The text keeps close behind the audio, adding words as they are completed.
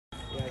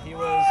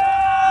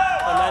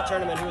that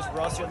tournament, he was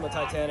rusty on the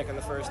Titanic in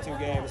the first 2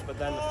 games, but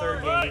then the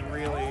 3rd game,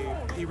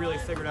 he really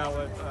figured out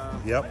what.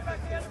 Yep.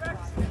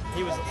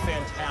 He was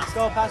fantastic.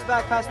 Go, pass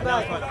back, pass That was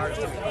back. probably the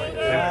hardest team to play.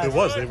 It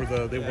was.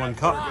 They won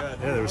cup.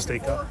 Yeah, they were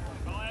state cup.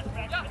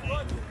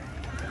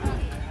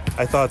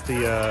 I thought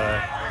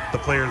the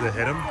player that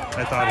hit him,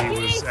 I thought he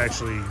was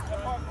actually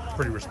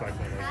pretty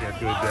respectable. Like he had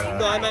good.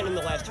 No, I meant in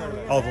the last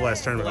tournament. Oh, the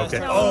last tournament. The last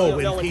Okay. tournament. Oh,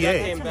 in No, when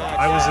Beck came PA. back.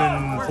 I was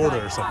in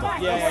Florida or something.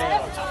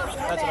 Yeah.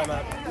 That's what I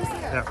meant.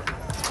 Yeah.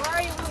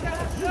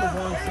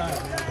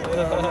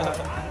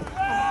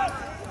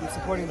 I'm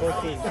supporting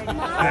both teams.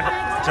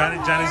 Yeah.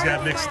 Johnny's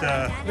got mixed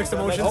emotions. Mixed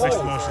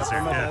emotions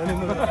here. Yeah.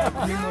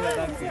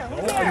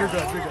 You're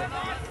good.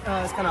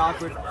 It's kind of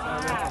awkward.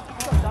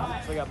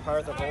 So we got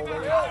Parth at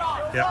bowling.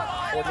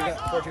 Yeah.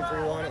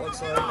 14-3-1, it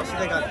looks like. I see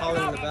they got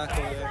Colin in the back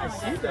over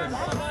there.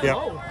 Yeah.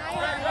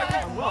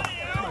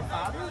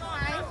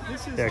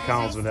 Yeah,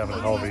 Colin's been having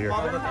a hell of a year.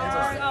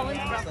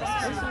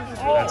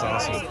 That's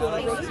awesome.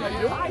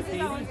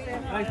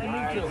 Nice to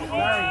meet you.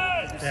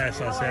 Yeah, I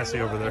saw Sassy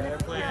over there. They're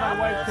playing,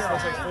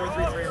 looks like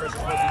 4-3-3 versus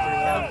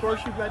 4-3-3-1. Of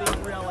course, you've got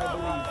Israel, I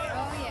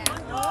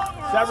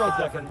believe. Several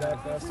different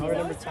Back fest. We're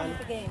number 10.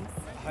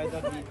 High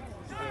that beat.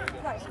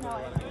 I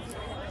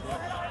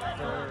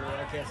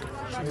can't see.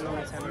 She's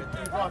number 10. You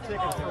brought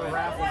tickets to a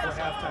raffle for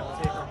halftime to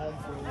take her home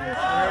for a week. I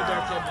heard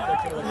their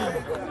kid was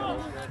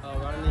oh,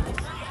 Ronnie.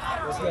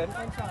 Was good.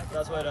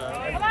 That's what.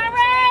 Come on,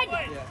 Red!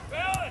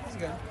 Yeah. It's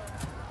good.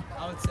 I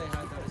would say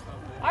high that is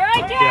probably. All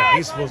right, Jay! Yeah,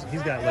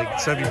 he's got like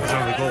 70%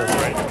 of the goals,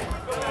 right?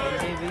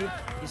 JV,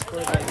 he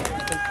scored like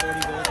 40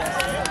 goals last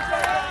year.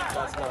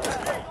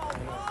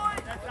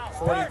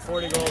 That's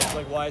 40 goals.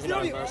 Like why is he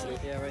not on varsity?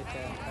 Yeah, right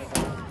there.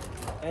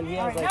 And he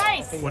has like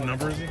Nice. What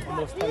number is he?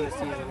 almost 10 this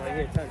season. Right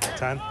here, 10.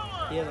 10?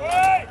 He has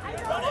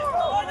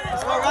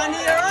Let's go,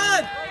 Rodney!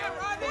 Run!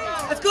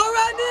 Let's go,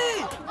 Rodney!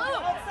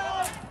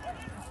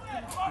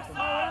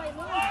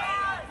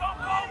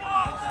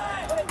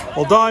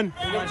 Well done.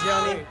 Come on,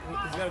 Johnny.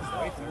 He's got his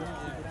right there.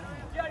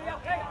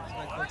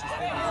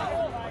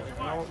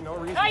 No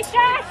reason. Nice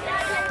shot!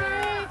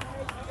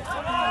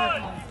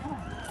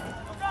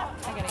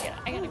 I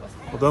gotta go.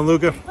 Well done,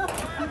 Luca. He's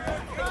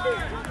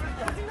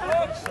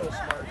so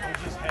smart. He's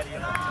just heady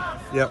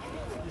enough. Yep.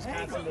 Just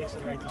constantly makes the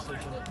right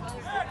decision.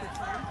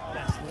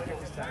 Yes, look at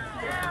this time.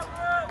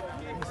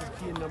 This is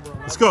key number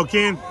 11. Let's go,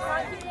 Keen.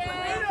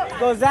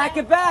 Go, Zach,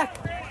 get back.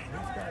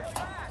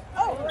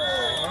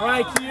 All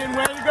right, Kean,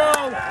 way to go.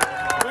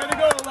 Way to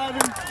go,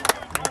 11.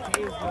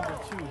 Kane's number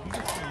 2. He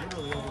just came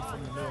literally over from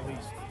the Middle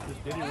East.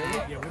 Did he really?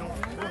 Yeah, we don't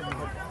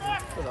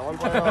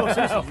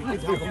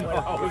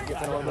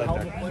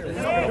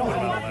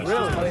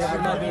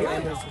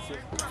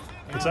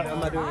What's up? I'm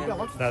not doing it.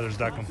 Neither's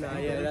Duckham. Nah,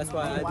 yeah, that's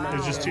why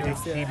It's just he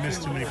missed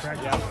too many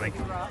practices. I think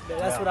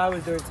that's what I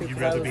was doing too. you'd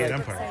 'cause I rather was be at like-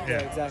 Empire. Yeah,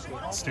 exactly.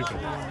 It's stupid.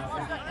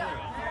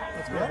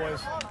 Let's go,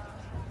 boys.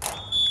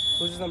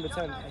 Who's his number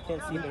 10? I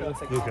can't see him, but it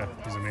looks like Luca,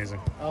 he's amazing.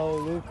 Oh,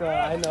 Luca,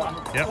 I know.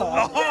 Yep.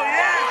 Oh yeah!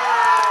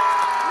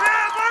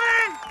 Yeah,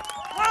 buddy!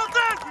 Well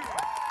done!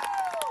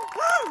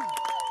 Woo!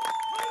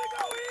 Way to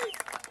go, Heath!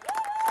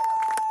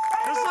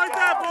 Just like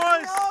that,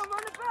 boys. Oh,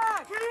 run it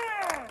back.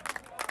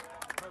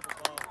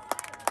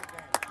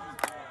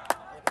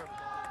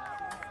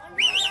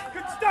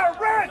 Good start,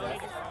 Red.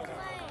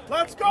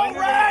 Let's go,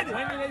 Red.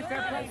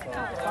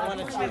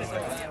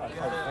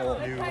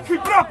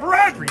 Keep it up,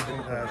 Red.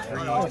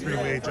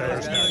 Three-way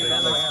gyro shot.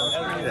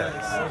 Yeah.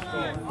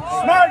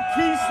 Smart,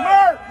 Key,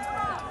 smart.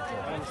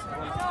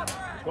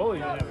 Goalie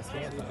didn't have a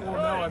stance. Well, no,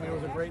 I mean it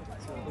was a great team.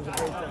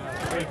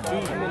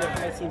 I mean,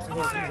 that seems to be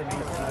amazing.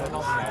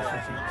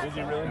 Is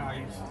he really?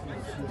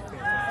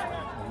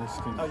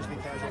 I'll just be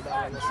casual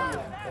about it.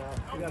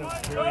 We got a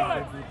very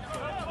good group.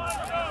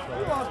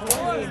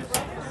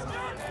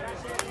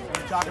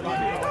 You talk about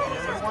the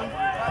other one,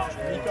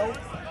 Nico.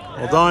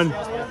 Well done.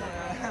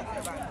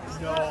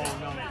 No,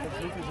 because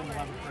Luca didn't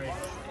have a break.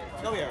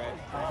 They'll be all right.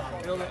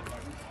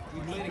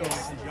 Nico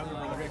is his younger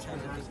brother.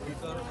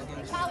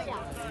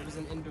 It was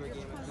an indoor game.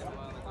 It was a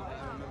while ago. I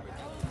remember.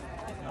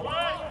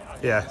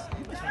 Yeah.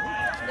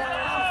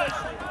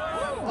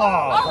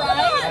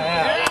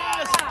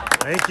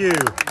 Thank you.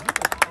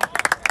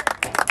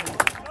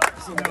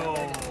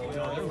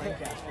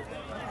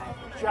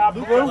 Job,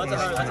 Luca.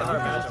 That's a hard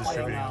match.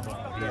 Distributing.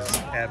 He's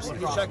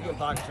absolutely He's checking awesome. in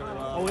pockets really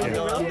well. Oh,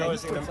 yeah. I'm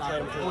noticing him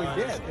playing pretty well. Oh,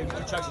 he did.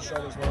 He checks his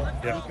shoulders well.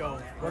 Yeah. Nico.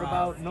 What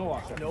about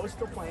Noah? Noah's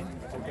still playing.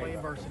 Still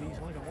playing varsity. He's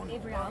only got one.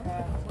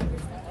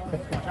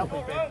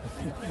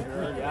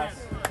 Yes.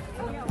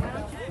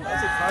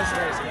 That's it. Parth's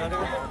racing, huh,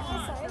 dude?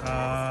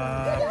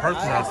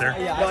 Parks out there.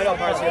 No, I know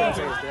Parth's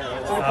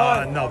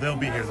racing. No, they'll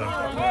be here though.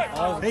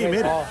 That Hey, you made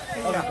it. was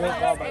a great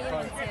ball by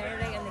Parth.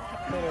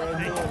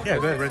 Yeah,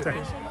 go ahead, right there.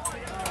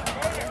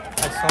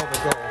 I saw the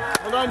goal.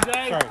 Hold on,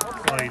 Jay. Sorry.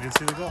 Oh, you didn't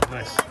see the goal?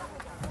 Nice.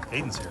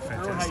 Aiden's here, How you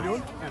fantastic.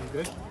 doing? I'm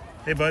good.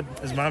 Hey, bud.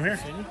 Is Mom here?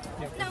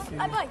 No,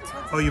 I biked.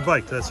 Oh, you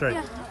biked. That's right.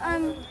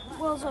 Yeah,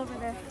 Will's over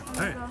there.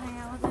 All right. Go hang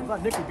out with I him.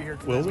 thought Nick would be here.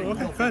 Will, today.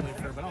 okay, good.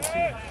 But I don't see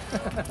him.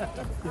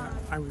 Yeah,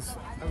 I was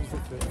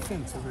with the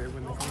fence over there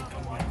when the phone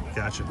came in.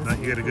 Gotcha. Now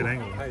you get a good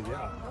angle. Hey,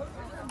 yeah.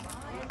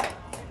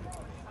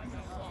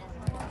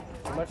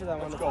 As much as I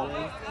wanted to win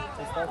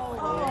and stuff,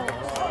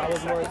 I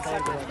was more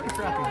excited to like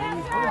Traffic, he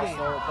was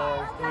slow it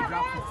down. They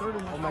dropped from third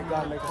and Oh my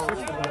god, my coach is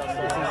They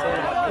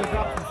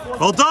dropped from fourth.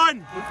 Well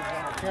done.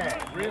 Okay,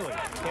 really?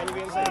 Can you be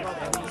insane about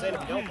that? I'm insane if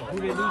you don't. Who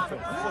they lose to?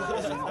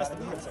 That's the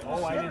difference.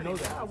 Oh, I didn't know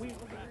that. We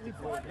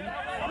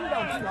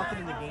down nothing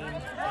in the game. And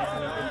we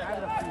had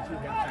it up 3-2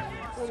 halftime.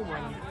 Full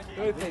run.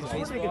 Really played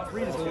baseball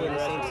 3 to 2 in the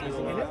same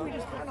season. And then we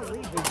just kind of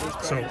leave.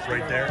 So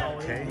right there,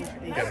 okay,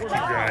 you gotta keep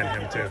your eye on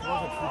him too.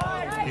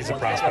 He's a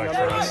prospect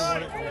for us.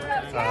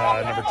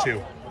 Number 2.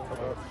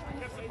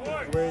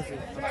 Where is he? Up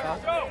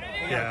top?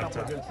 Yeah, up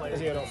top. Is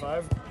he at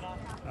 05?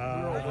 I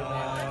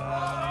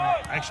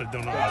actually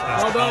don't know.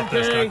 Well done,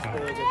 King.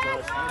 Really good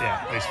choice.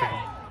 Yeah, he's fan.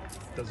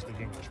 Does speak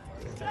English.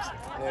 Fantastic.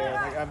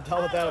 Yeah, like I've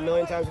dealt with that a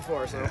million times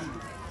before, so. Good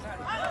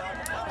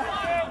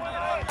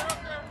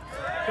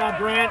job,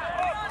 Grant.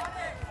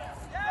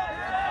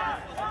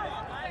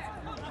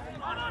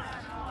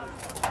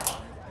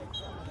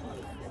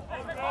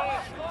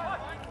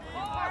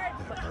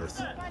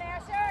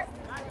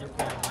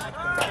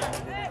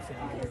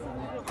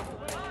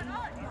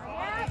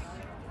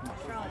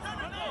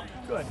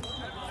 Good.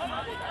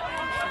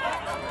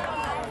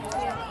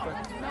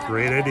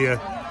 Great idea.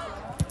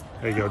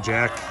 There you go,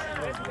 Jack.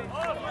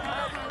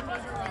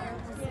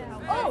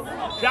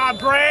 Job,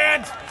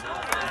 Grant.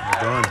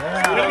 Well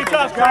done. Really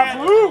tough, Grant.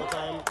 Woo!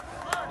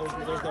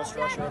 There's no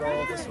structure at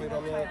all this week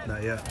on yet.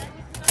 Not yet.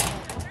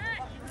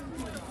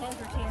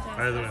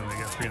 Either way, they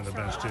got 3 on the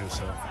bench too,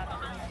 so.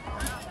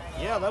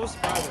 Yeah, that was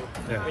surprising.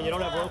 Yeah. I mean, you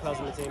don't have Lopez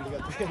on the team, you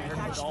got 3 on the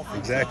bench.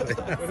 Exactly. I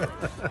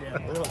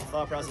don't know what the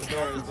thought process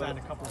there is, Signed but a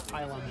couple of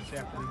pylons this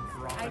afternoon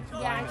for offensive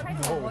Yeah, I tried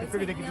to line. I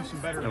figured they could do some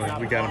better. I mean,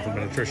 we got him from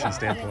a nutrition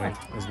standpoint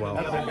as well.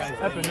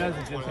 Epinez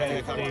has just had a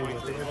day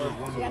with every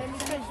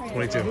one.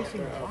 22.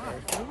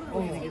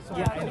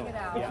 Yeah, I know. I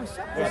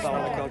thought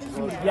one of the coaches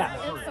was.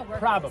 Yeah,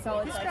 probably. So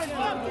it's like,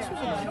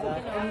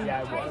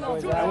 Yeah, I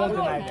won't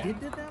deny that. He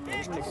did that?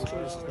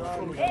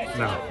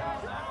 No.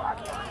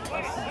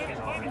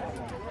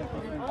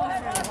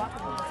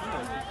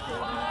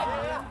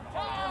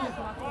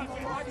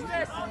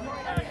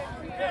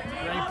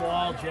 Great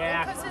ball,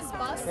 Jack.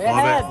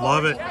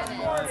 Love it.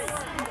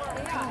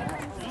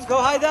 Let's go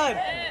high dive.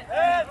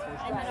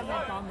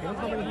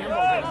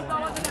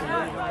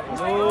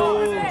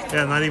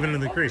 Yeah, not even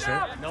in the crease,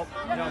 right? Nope.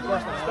 No, of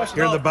course not.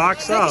 You're in the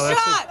box? Take a Oh,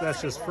 shot!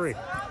 that's just free.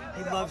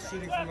 He loves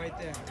shooting from right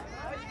there. And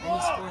he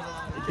scores a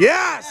lot.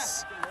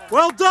 Yes!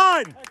 Well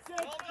done!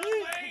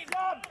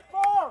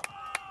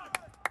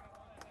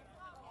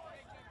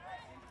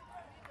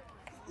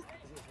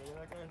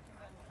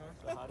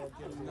 No,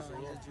 he's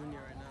a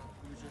junior right now.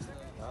 He was just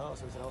Oh,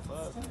 so he's an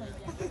 05.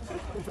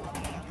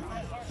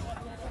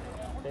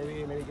 Maybe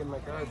give him my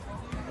card.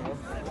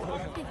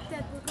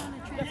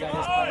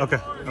 Okay,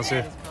 I'll see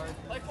you. No,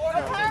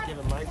 give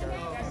him my card. I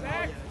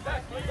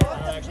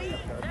don't actually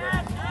have a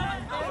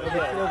card,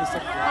 but it'll be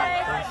sick.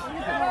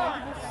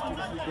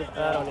 I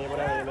don't need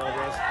whatever email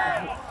address.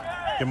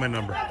 Get my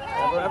number.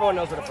 Everyone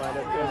knows where to find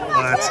it.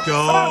 Let's go.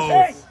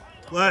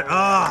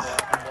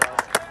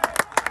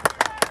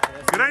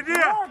 Good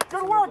idea.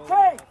 Good work,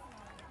 Kate.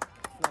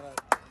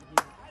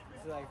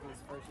 This is like his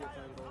first year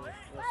playing goal.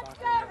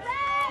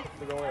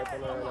 The goal right there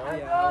right now.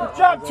 Yeah, Good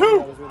job, too.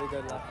 That was really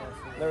good last time.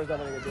 There was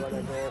nothing to do on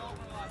that goal.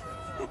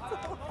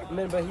 I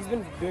mean, but he's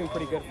been doing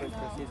pretty good for his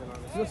first season,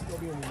 honestly. You'll still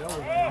be in the know about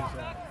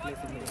his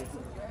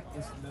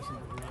instant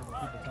messenger board of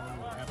people telling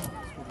you what happened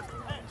at school this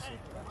thing.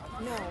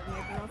 No,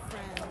 my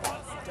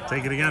girlfriend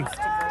Take it again.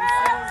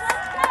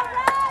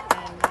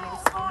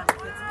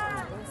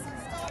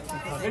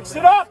 Mix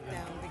it up.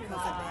 down because of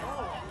that.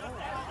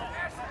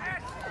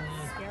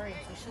 Scary.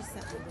 So she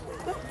sent me the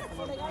link.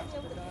 The daughter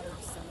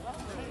sent it.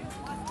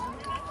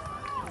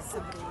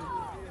 Somebody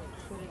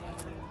put it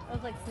it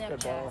was like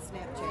Snapchat. on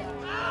Snapchat.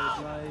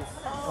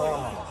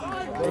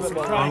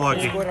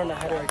 Unlucky. He scored on a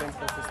header against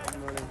us this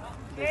morning.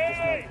 This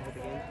night before the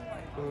game.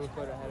 He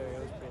scored a header. It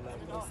was pretty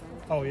nice.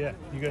 Oh, yeah.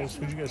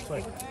 Who'd you guys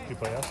play? You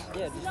play us?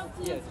 Yeah, just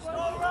Who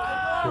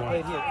won?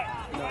 played here.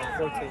 No,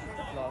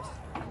 4-2. Lost.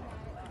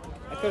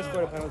 I could have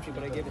scored a penalty,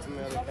 but I gave it to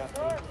my other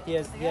captain. He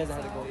hasn't had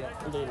a goal yet.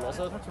 Did he miss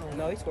it?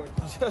 No, he scored.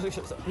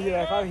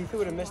 Yeah, if he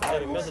would have missed If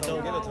it. he missed it,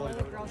 don't give it to him.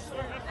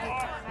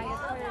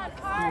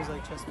 He was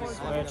like, trust me.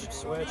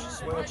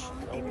 Switch.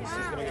 Oh,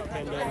 he's gonna get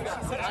pinned in.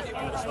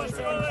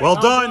 Well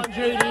done.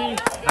 JD.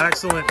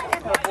 Excellent. You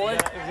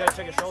gotta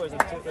check his shoulders.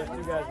 There's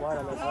 2 guys wide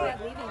on that side.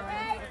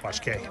 Watch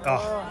K.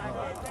 Oh.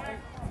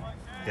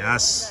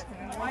 Yes.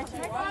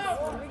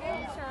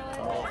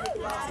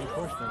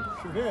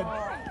 Sure did.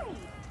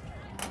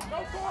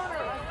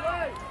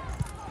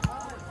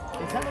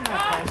 It's having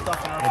that kind of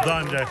stuff out. Well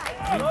done, Jay.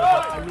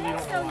 I really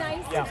don't So know.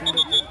 nice. Yeah. I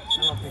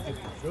don't think it's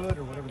good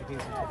or whatever the case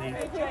is. But the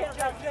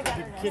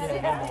kid had a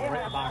handball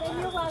right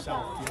in the box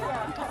himself. You know,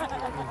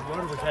 right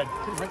over his head.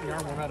 Hit him right in the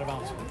arm, went out of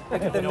bounds.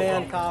 Look at the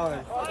man, Colin.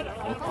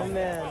 The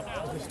man.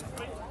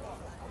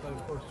 But of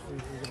course, we're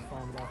going to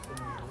fall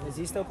off. Is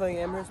he still playing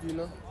Amherst? Do you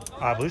know?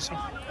 I believe so.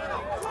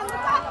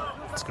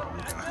 Let's go,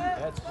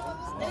 Luca.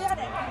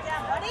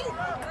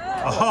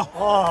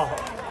 Oh,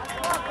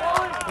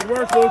 Good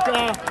work,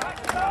 Luca.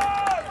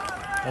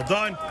 well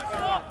done.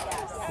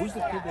 Who's the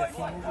kid that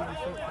came over this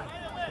week?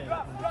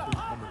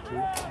 Number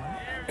two.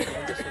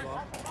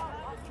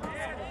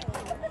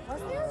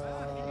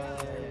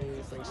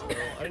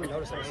 I didn't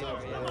notice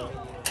myself.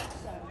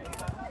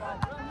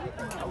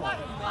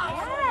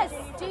 Yes,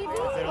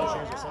 JV. They don't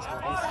change the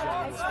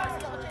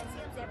system.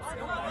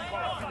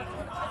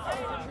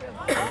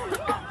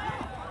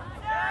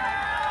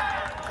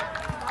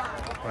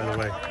 By the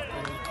way,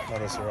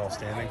 notice they're all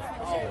standing.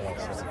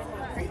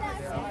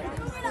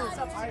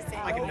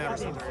 I can never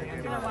see him.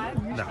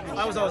 No.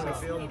 I was always in the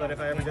field, but if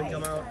I ever did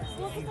come out,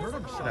 He hurt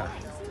himself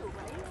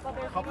No.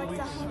 a couple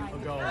weeks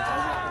ago.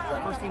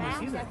 First game of the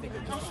season, I think.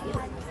 It just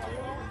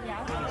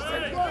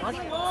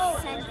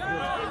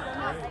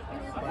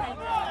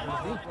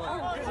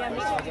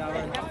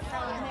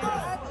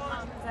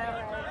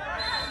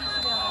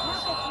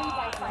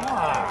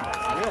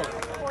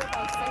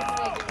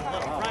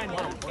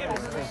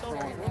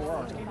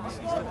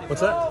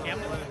What's that?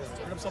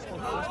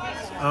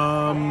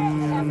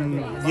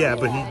 Yeah,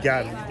 but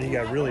he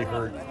got really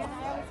hurt.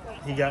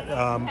 He got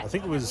I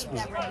think it was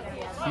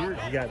here.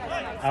 He got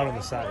out on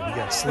the side. He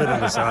got slid on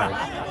the side.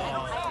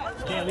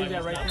 can't leave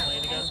that right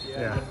there.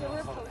 Yeah.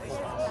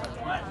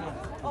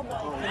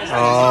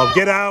 Oh,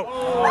 get out! I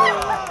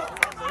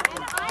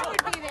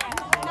would be there.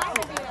 I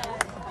would be there.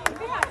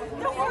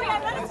 Don't worry,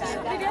 I'm not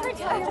excited. Did you ever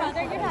tell your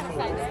mother you're not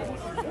excited?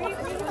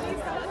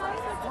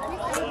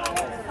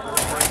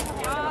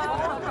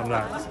 I'm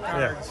not.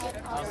 Yeah. So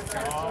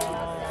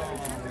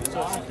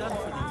is he done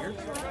for the year?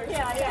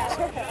 Yeah.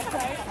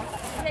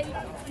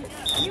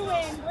 You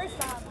win. Where's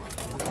Tom?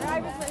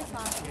 Where's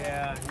Tom?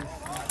 Yeah.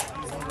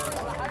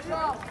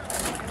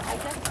 I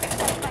just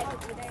specified the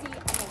C and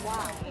the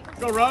Y.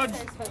 Go, Rudge. They're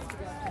supposed to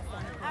go.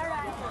 All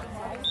right.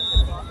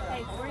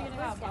 Hey, where are you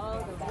going to go?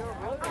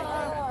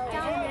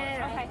 Down there.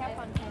 Okay, have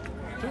fun.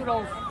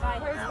 Toodles. Bye.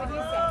 What do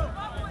you say?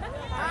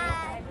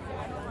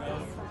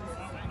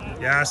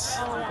 Yes.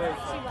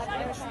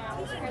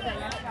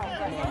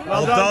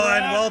 Well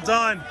Well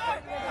done.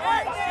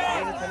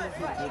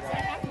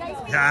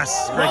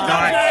 Yes. Great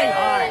guy.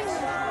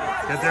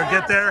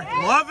 Get there.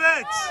 Love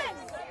it.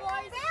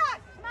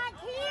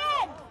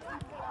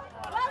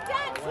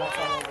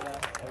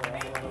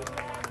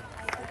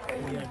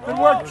 Good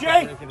work,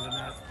 Jake.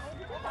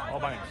 All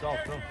by himself,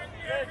 too.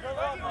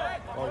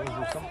 Oh, was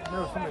there something?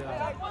 There was somebody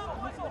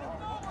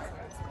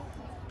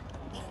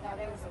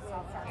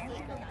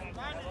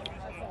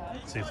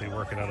See if they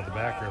work it out of the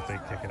back or if they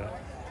kick it up.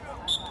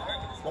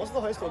 most of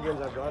the high school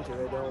games I've gone to,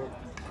 they don't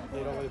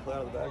really play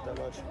out of the back that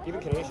much. Even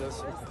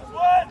Canisius.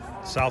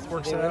 South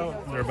works it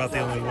out. They're about the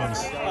only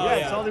ones. Yeah,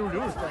 that's all they were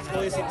doing was playing.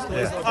 Yeah.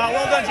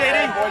 Well done,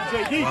 JD. Boy,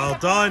 JD. Well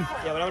done.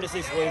 Yeah, when I went to see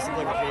Swayze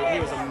play with me, he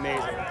was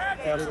amazing.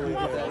 Absolutely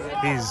amazing.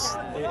 He's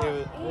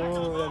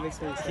That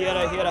makes me. He had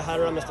a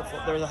header on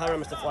there was a header on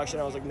missed deflection.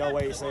 I was like, no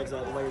way he saves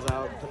that. Lays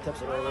out,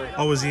 tips it over.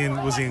 oh, was he in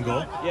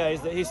goal? Yeah,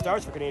 he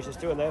starts for Canisius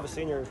too, and they have a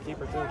senior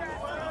keeper too.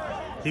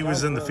 He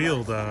was in the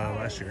field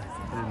last year.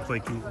 He didn't play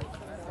Keaton.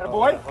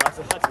 Boy. That's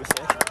a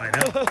mistake. I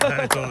know.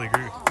 I totally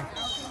agree.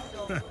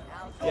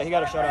 Yeah, he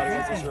got a shutout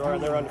against Aurora,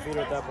 and they were undefeated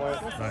at that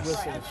point. Nice.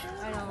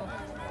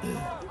 You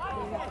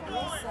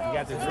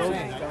got the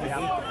Trojans.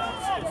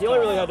 Yeah. He only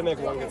really had to make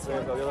one good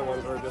save, though. The other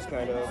ones were just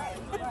kind of,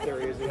 they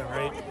were easy.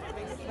 Right.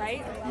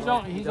 Right?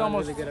 He's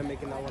almost really good at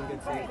making that one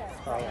good save.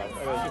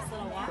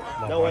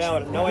 Love No way out.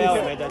 watching No way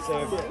out made that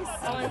save.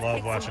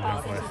 Love watching him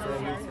play.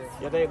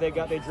 Yeah,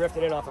 they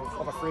drifted in off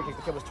a free kick.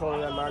 The kid was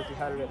totally unmarked. He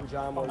had it, and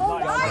John was.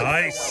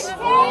 Nice.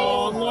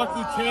 Oh,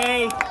 lucky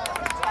K.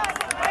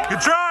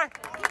 Good try.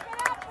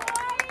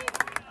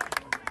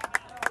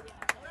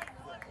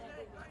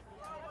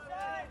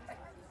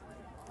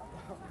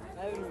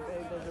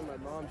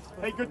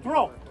 Hey, good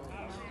throw.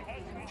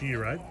 Do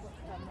you ride?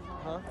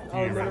 Huh? Do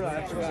you No, ride? I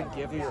actually should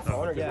give you your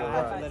phone or give you a I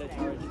have to ride. let it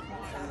charge and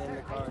then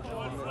the car. And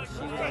then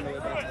she was on the way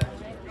back to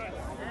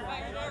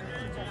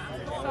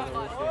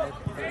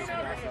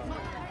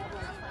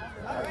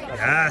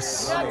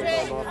Yes.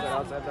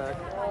 Outside back.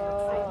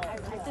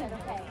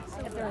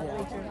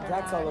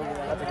 Jack's all over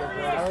that. That's a good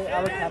play.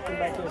 I was captain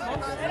back here.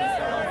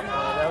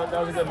 That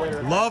was a good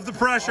winner. Love the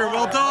pressure.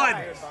 Well done.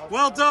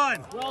 Well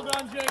done. Well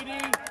done,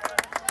 JD.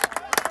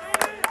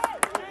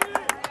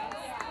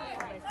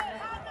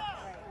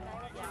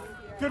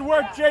 Good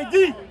work,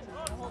 JD.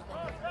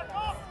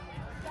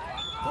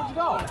 Where'd you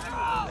go?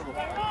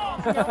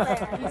 You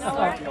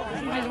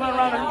just went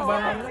around and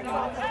went around.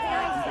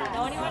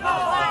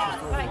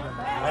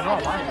 I know,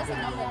 mine is good.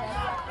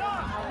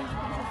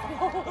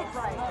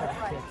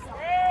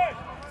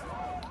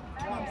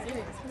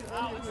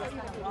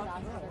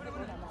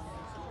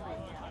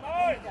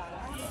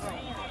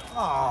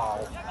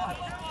 Oh.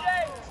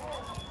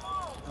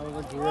 That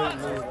was a great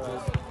move,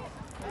 boys.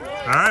 All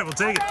right, we'll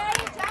take it.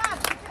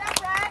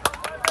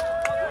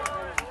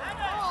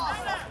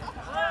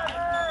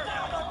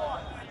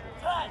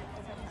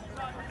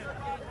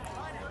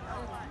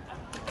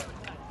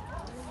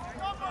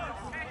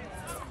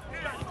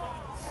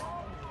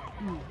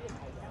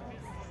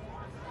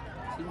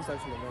 Season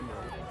starts in November.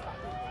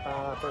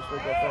 First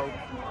week, I think.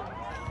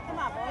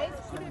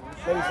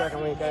 Maybe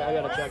second week. I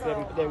gotta check. They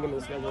haven't given me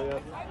the schedule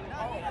yet.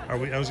 Are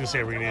we? I was gonna say,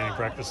 are we gonna get any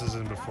practices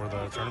in before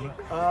the tournament?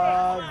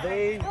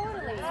 I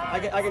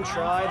can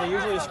try. They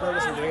usually discourage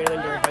us from doing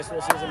anything during high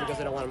school season because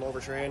they don't want them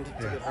overtrained to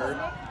get hurt.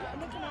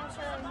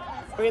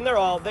 I mean, they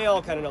all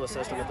kind of know the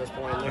system at this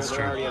point. They're true.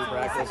 already in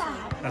practice.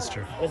 That's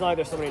true. It's not like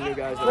there's so many new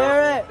guys.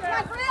 Clear it!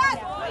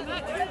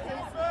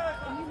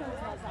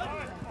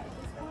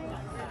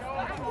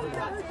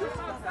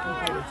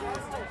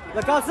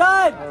 Look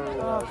outside!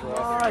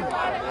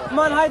 Come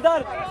on,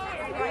 Haidar!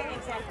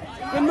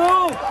 Good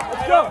move!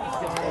 Let's go!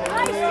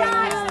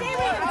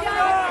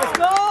 Let's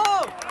go!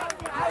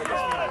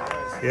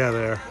 Yeah,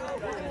 there.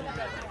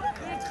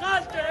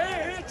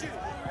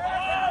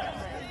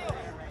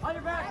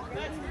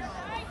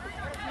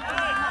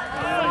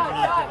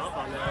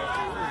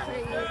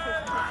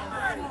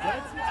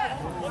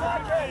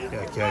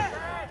 Yeah, okay.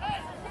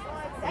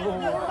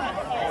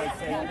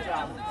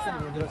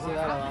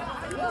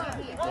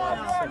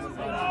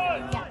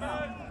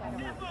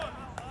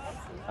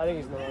 I think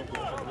he's no longer to be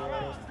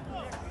honest.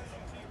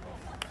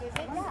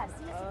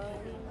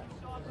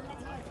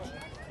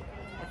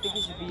 I think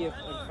he should be in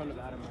front of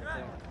Adam right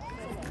there.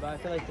 But I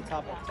feel like the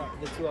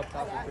two up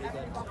top are pretty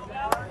good.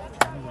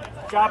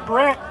 Job,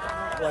 Brent.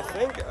 Well, I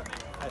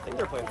think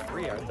they're playing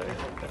 3, aren't they?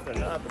 If they're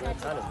not, then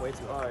the 10 is way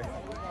too high.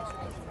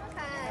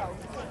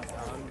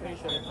 I'm pretty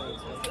sure they're playing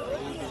 2.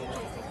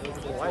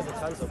 Why is the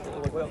 10 so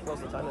way up close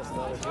to 10 is the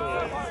other team?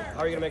 How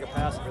are you gonna make a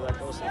pass if you're that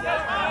close to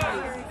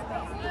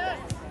that?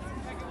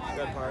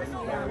 Good part.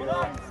 There we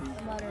go.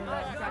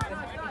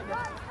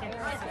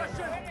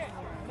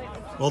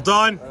 Well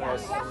done.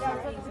 Nice.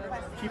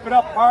 Keep it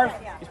up, Parth.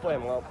 He's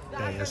playing well.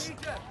 Yeah, he is. Take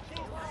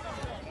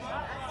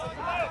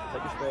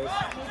your space.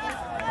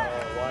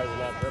 Why is he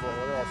not dribbling?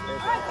 Look at all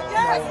space.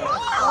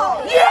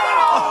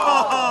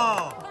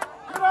 Oh!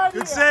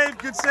 Good save,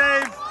 good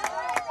save.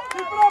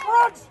 Keep it up,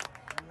 Brooks.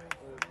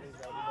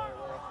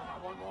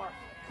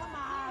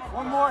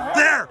 One more. Hey.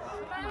 There.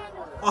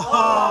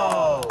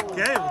 Oh,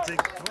 okay, we'll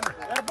take the corner.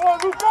 That boy,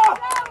 move up.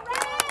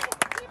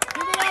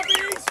 Keep it up,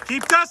 East.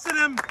 Keep dusting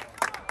him.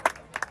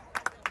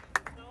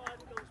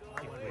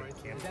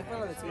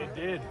 It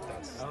did. I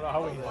don't know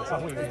how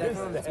we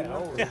missed that.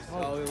 Yeah.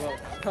 Oh, we will.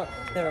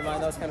 Never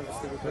mind, that was kind of a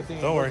stupid question.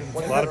 Don't worry. A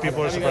lot of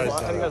people are surprised.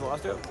 Have you guys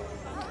lost it?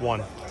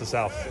 One to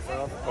South.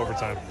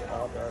 Overtime.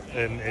 Oh,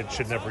 okay. And it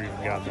should never even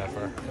gotten that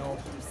far.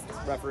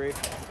 Referee.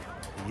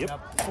 Yep.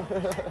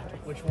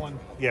 Which one?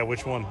 Yeah,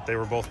 which one? They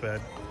were both bad.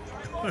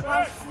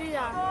 Okay, see you.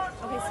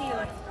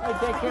 Hey,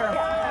 take care.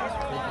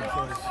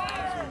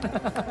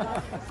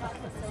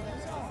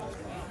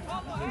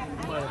 You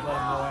might have let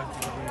him know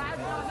after the game.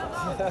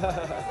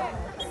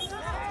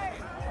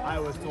 I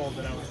was told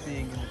that I was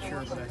being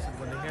immature, but I said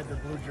when they had their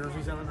blue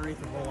jerseys on underneath,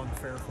 it was a little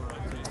unfair for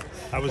them.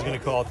 I was going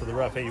to call it to the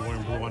ref, hey, you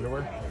wearing blue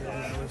underwear?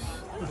 Yeah, it was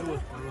brutal.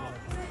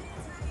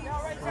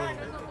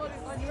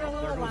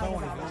 There goes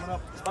Owen, he's warming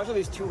up. Especially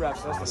these 2 ref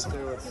systems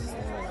too.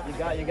 You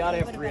gotta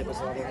have 3 at this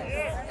level. It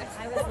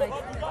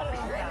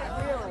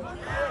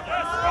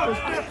was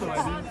different. I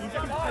mean, you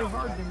can play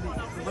hard than the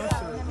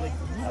rest of it. Like,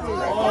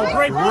 oh,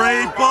 great ball!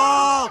 Great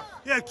ball!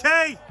 Yeah,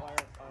 Kay!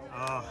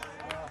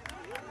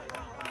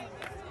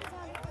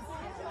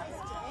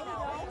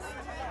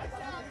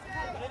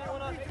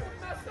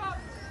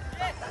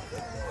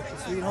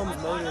 Sweet Home's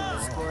motive to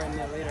score in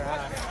the later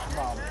half.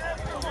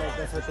 Like,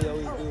 that's what they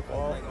always do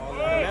for like all the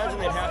Imagine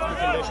they'd have to be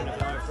conditioned if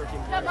they have 13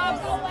 players.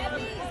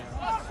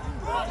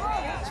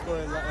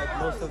 scoring like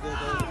most of their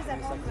goals in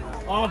the second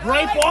half. Oh,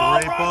 great ball!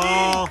 Great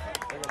ball!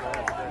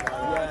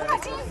 Yeah,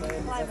 that's what I'm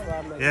saying. That's why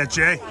I'm like, Yeah,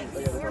 Jay.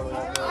 Good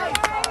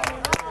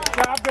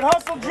job. Good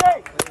hustle,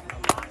 Jay.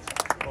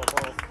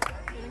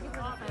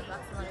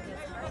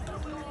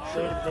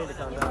 They need to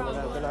calm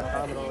down. They're not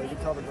calm at all. You can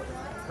tell them what the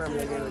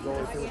Permian gave the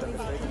goal too with that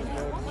mistake he made.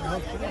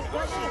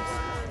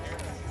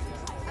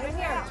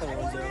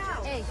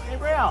 Hey. Hey,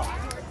 Real.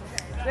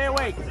 Stay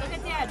awake. Look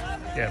at Dad.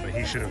 Yeah, but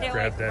he should have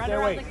grabbed Stay that.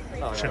 awake.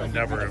 Should have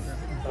never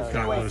have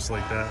gone loose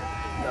like that.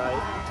 No,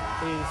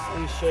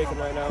 he's shaking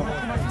right now.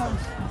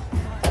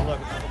 And look,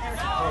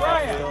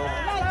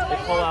 they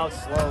pull out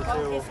slow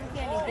too.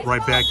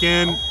 Right back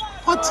in.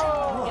 What?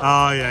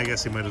 Oh, yeah, I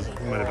guess he might have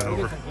been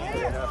over.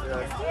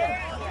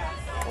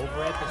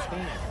 Over at the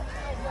stand.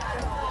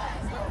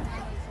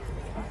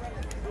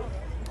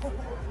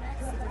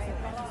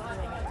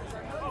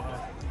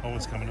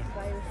 Owen's coming in.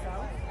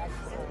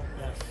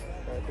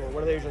 Cool.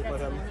 Where do they usually put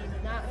him?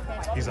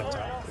 He's up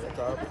top. Up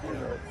top.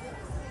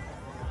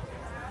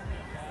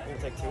 You're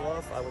gonna take 2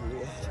 off? I wouldn't do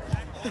that.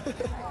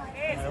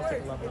 I'll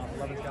take 11 off.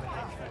 11's got a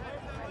catch.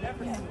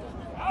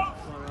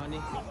 Come on,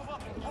 Rodney.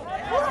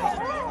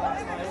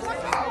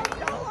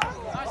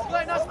 Nice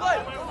play, nice play.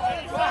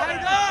 Go ahead,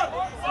 go.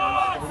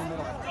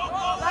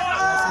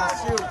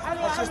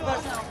 That's your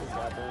special.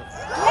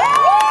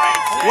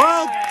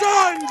 Well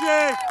done,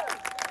 Jay.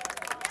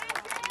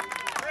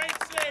 Great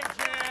save,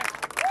 Jack.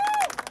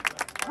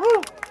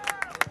 Woo.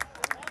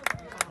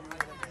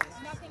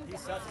 He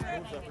sets his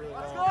moves up really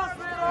well.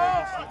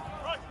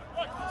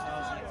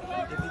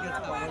 If he gets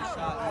that one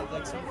shot, he'd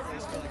like some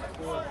place for like a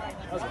 4.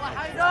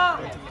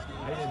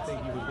 I didn't think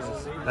he was going to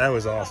save it. That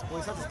was awesome. Well,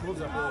 he sets his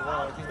moves up really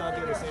well. Like, he's not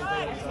doing the same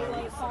thing.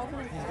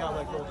 He's got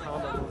like little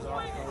combo moves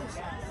off.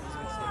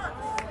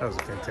 That was a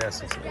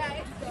fantastic save.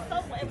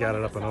 He got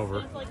it up and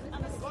over. There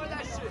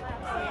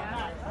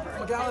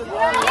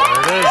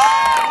it is.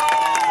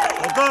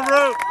 Well done,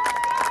 Root.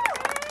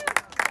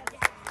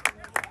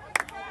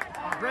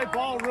 Great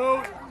ball,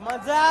 Root. Come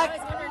on, Zach.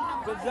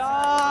 Good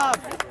job.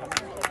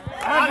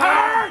 I'm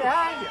hurt!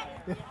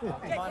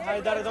 Come on,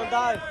 hurry, Dada, don't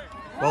dive.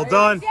 Well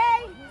done.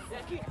 Jay!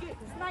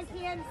 It's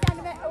 19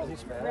 centimeters. Oh,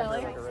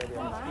 really? Like a radio.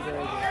 He's a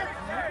radio.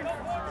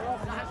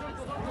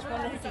 Just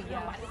wanted to see,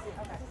 yeah.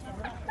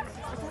 It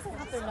doesn't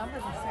have their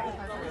numbers in certain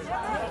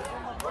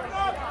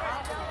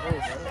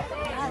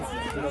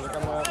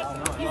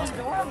He's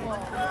adorable.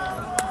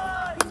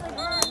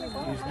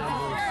 He's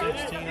number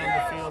 16 on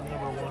the field,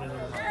 number 1 in the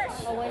box.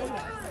 Oh, wait a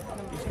minute.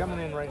 He's coming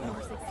in right now.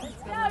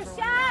 No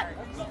shot!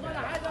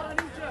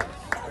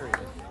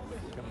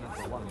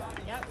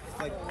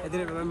 Like, I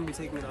didn't remember me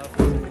taking it off.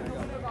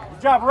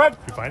 Good job, Red.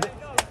 You find it?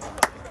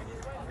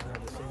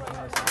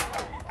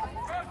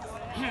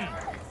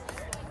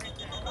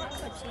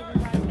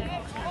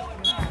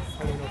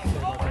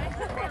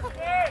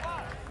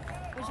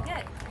 What'd you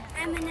get?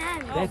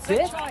 M&M. That's Good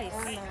it? choice.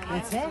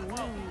 That's it?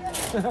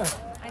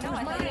 I know, I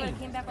thought you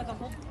came back with a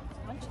whole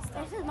bunch of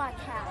stuff. This is my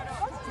cash.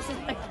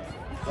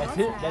 That's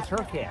it. That's her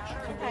cash.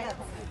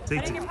 Put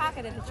it in your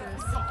pocket if it's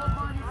yours.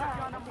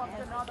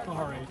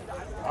 All right.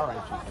 All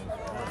right,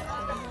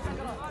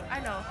 I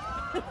know.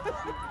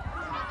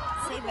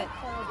 Save it.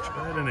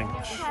 Try it in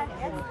English.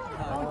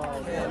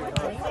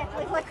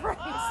 Like right.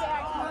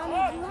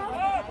 Mommy, do you have it? I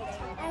have it.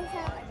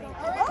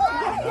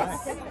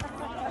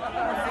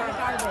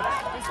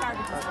 There's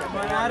garbage. Come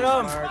on,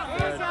 Adam.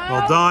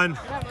 Well done.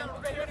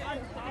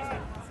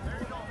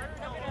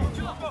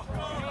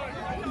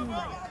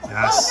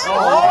 Yes.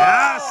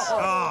 Yes.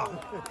 Oh,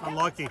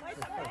 unlucky.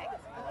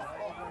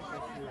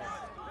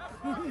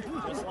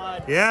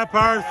 Yeah,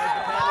 Parth.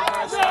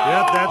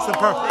 Yep, that's the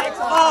Parth.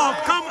 Oh,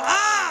 come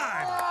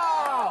on!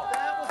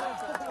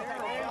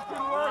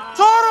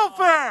 Total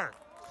fair.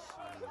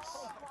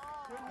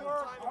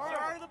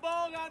 Started the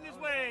ball, got in his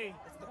way.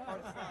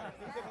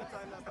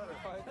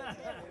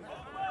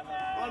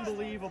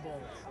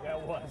 Unbelievable. That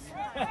was.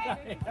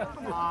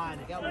 Come on.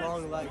 He got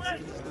long legs.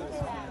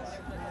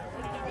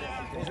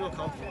 He's real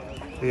comfortable.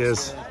 He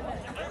is.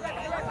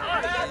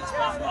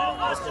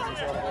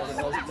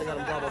 They got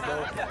him double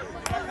both.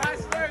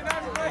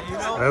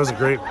 That was a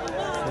great.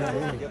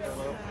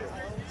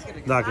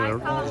 Not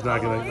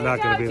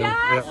gonna be them.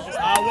 Yep.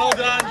 Well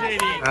done,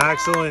 JD.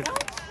 Excellent.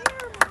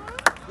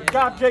 Good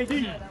job, JD.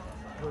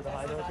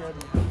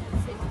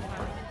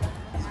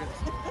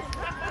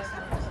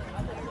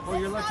 Well,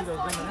 you're lucky those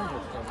M&Ms.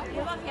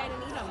 You're lucky I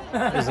didn't eat them.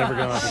 He's never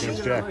gone up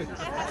against Jack.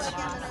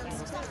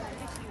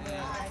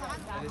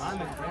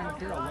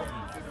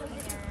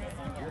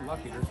 You're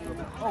lucky. There's still.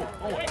 Oh.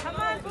 Come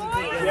on,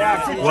 boys!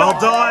 Yeah. Well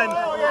done.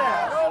 Oh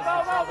yeah.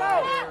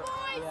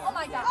 Oh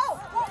my God.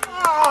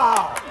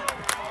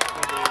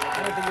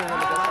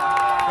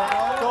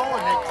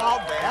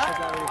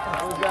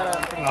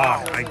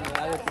 Oh my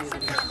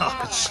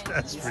gosh,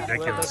 that's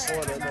ridiculous.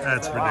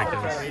 That's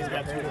ridiculous.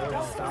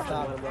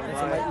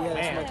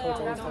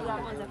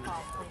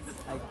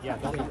 Yeah, I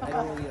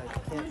don't really,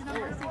 can't do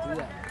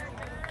that.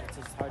 It's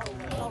just hard to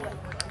remember.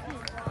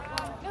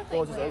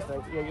 Well, just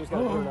instinct. You just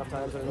gotta do it enough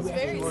times. And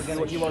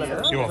you want to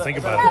You won't think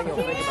about it.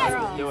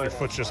 Your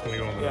foot's just gonna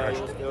go in the Yeah, you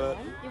direction. just do it.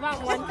 You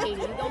want one,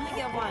 Katie. You only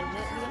get one. You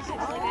don't get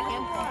like a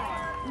handful.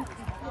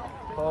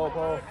 Pull.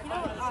 You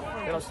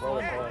gotta slow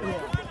it, pull. You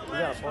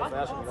gotta slow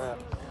faster than that.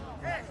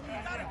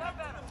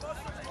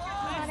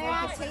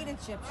 They're potato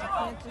chips. You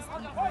can't just eat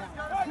them.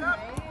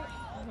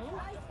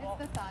 It's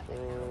the thought. I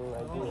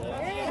do that.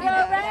 There you go,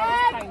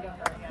 Red!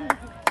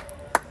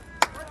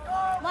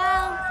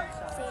 Well,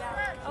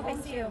 Okay,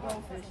 see you.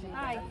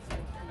 Hi.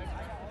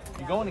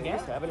 You going again?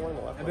 Have anyone in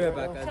the left? I'll be right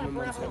back, guys. I'm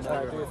gonna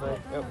Alright, do your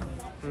thing. Yep.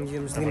 I'm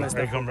just leaving my Are you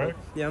stuff. coming back?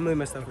 Yeah, I'm leaving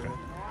my stuff.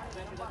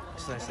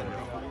 Just nice to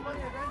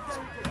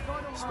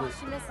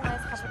She missed the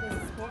last couple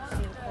days of school. She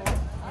had a cold.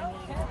 And we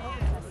needed to get her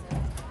tested.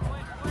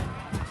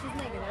 She's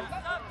negative.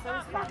 So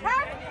it's fine.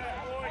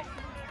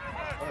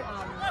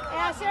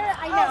 Asher,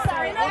 I know.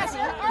 Sorry,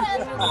 Asher.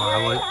 Oh,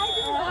 I like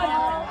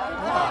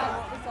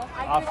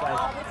Offside.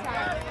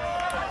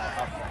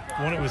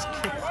 when it was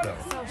kicked though.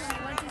 So she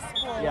went to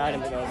school Yeah, I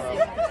didn't think I was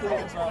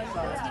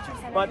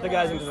out. But the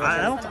guy's in position.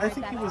 I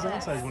think he was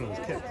onside when it was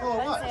kicked. Oh, it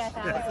was. Wednesday I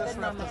thought it was This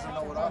good ref numbers. doesn't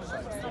know what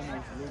offside is.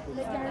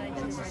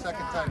 This is the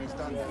second time he's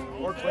done that.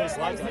 Or clean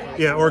slide tackle.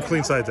 Yeah, or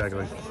clean side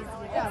tackling.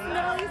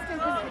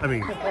 I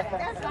mean,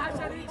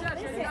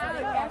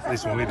 at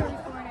least when we do.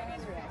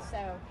 So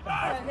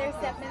there's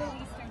that Middle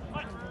Eastern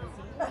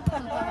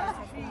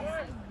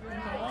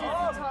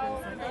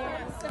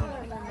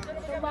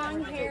the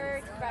long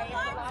hair, right? The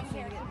long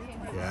hair.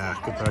 Yeah,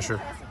 good pressure.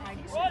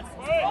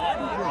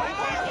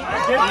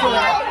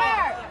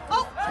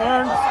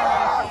 Turn.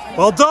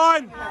 Well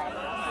done.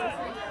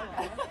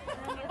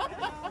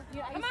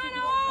 Come on,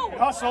 oh!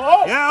 Hustle.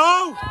 Oh! Yeah,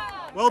 oh!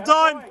 Well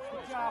done.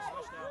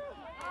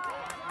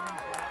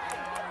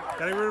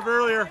 Got rid of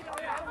earlier.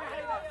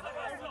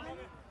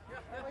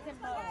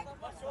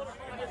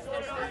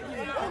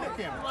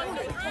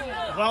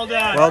 Well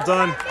done. Well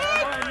done.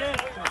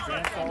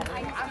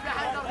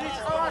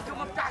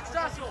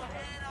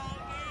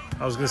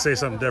 I was going to say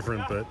something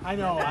different, but I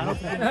know. I don't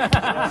think.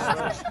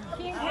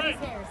 He didn't cut his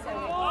hair, so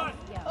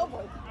yeah. Oh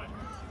boy.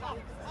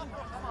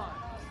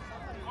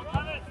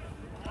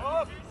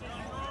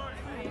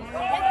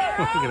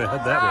 I'm going to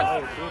head that way.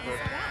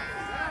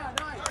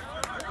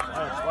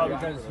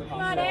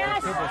 Come on,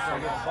 Ash.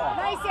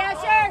 Nice,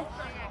 Asher.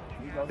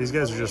 These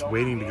guys are just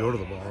waiting to go to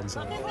the ball, and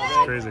so it's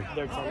crazy.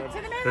 They're coming. To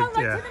the middle, look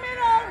yeah. to the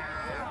middle.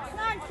 Come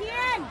on,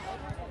 Kian.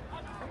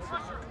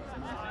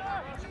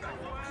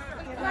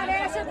 Come on,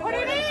 Asher, put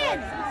it in.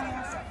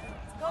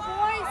 Go,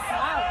 boys.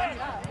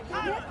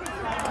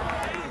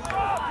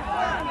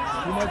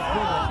 Too much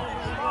bigger.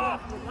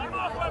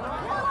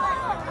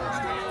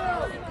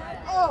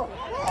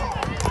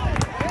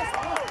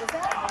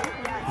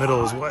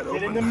 Middle is wide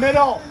Get in open. the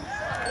middle.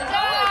 Good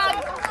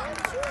job.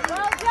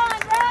 Well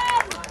done,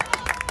 Red.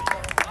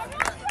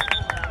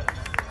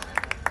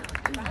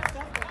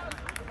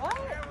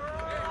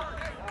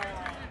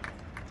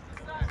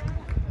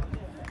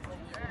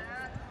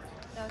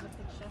 That was a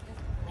big shuffle.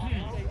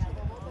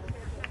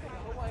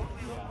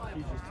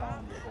 He's just telling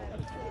me.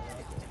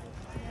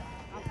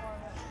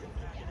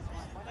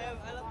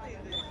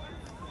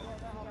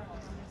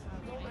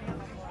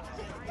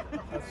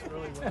 That's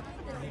really what it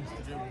needs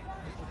to do.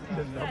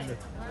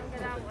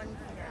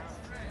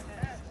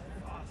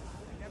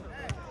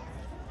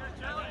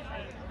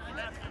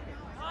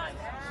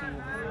 See, in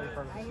the early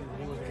part of the season,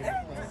 he wasn't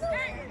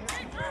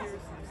getting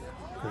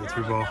played.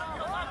 3 ball.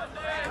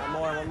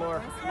 One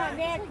more. Come on,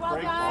 Nick.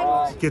 Well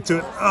done. Get to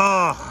it.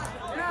 Oh,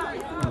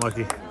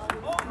 unlucky.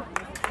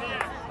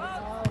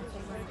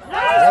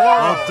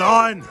 Well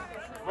done.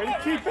 Way to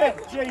keep it,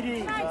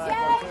 JD. Nice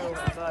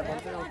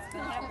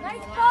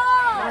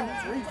ball.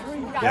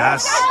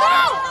 Yes.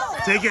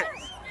 Take it.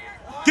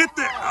 Get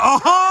there. Oh!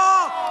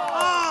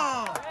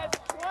 Oh!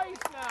 Twice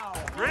now.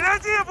 Great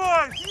idea,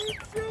 boys.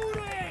 Keep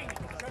shooting.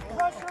 The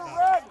pressure,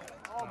 Red.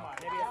 Oh my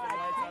Maybe if the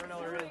lights, I don't know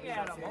where it is.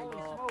 Yeah, Just holy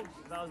ball.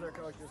 smokes. That was their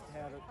coach just to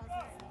have it.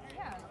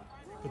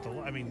 But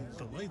I mean,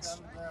 the lights.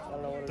 I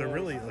don't know what it They're is.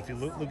 really. If you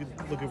look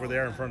at where they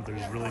are in front,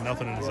 there's really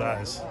nothing in his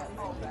eyes.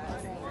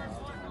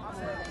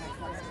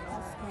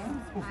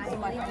 As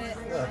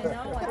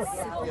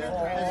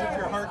if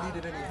your heart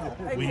needed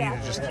anything. We need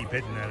to just keep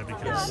hitting at it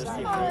because.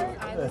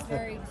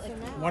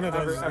 One of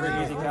those. Every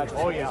easy catch.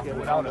 Oh yeah,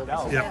 without a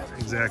doubt. Yep,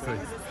 exactly.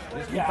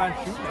 Just keep on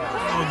shooting.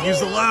 Oh, use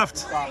the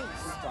left.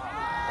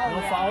 No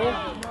foul.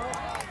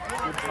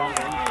 Good foul.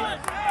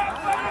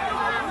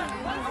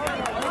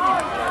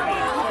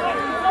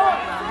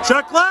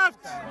 Check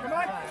left. Come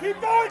on, keep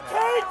going,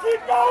 Kay.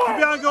 Keep going.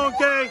 Keep on going,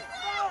 Kay.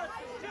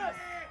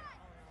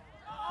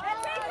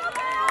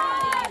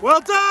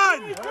 Well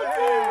done. Good team,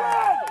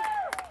 Red.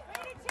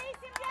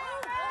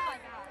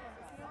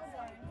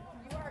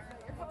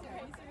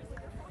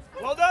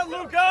 Well done,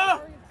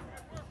 Luca.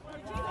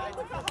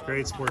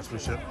 Great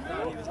sportsmanship.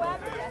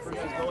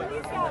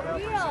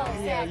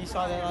 Yeah, you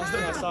saw that last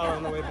thing I saw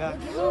on the way back.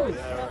 That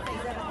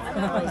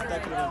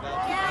could have been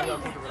bad. I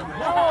don't think it would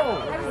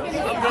have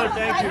been. I'm good,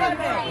 thank you. You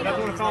guys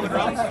want to call the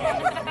drums?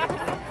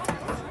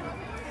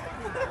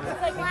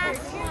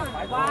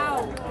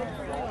 Wow.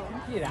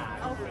 Get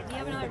out. You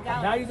have another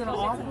dollar. Now you're gonna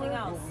offer something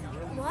else.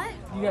 What?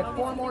 You got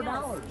 $4 more.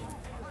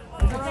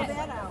 Throw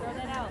that out.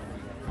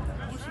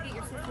 You should get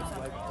your sister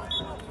something.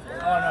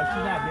 Oh no,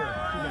 she's not here.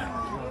 She's not.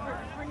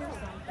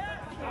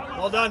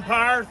 Well done,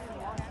 Parth.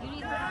 You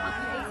need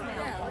her basement.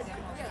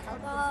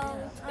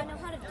 Well, I know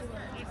how to do it.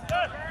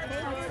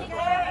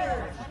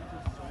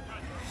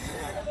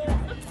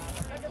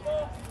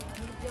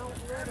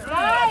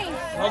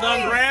 Nice. Well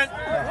done, Grant.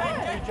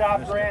 Good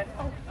job, Grant.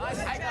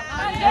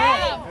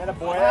 Atta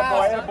boy, atta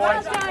boy, atta boy.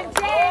 Well done,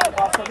 Jay.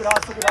 Hustle, good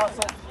hustle, good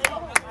hustle.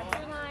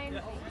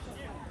 Line.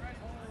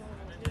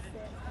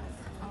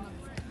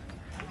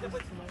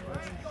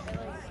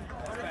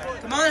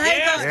 Come on,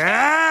 Hank.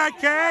 Yeah,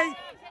 Kay.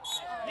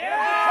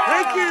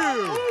 Thank you.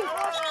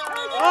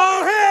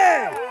 Oh,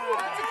 hey.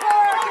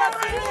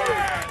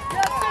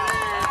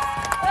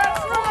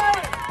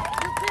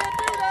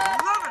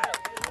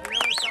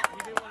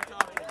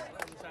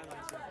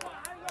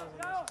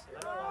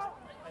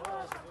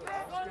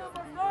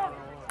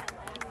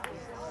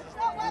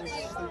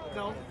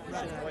 No.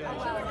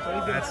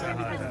 That's not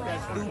hot.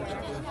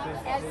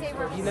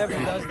 He never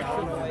does that. I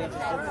don't know why he just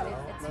does that.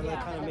 That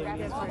kind of made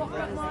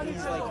me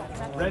he's like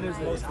Red is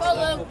most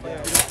successful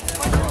player.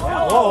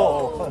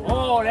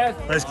 Oh, that's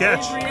Nice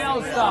catch.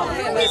 Gabrielle stuff.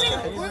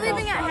 We're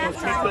leaving at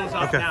halftime. Those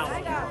up Okay. now.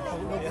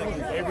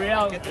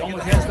 Gabrielle,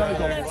 almost has to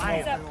go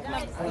flying. Dad,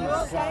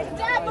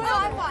 what I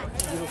want.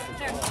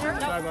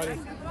 Sorry, buddy.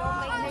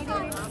 They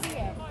don't even see it.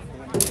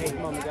 Hey,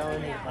 come on,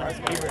 McGowan.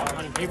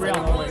 Gabrielle,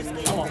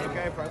 come on.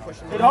 Okay, probably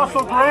pushing. Good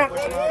hustle, Grant. It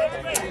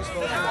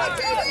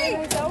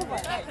was over.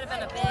 That could have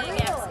been a big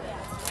accident.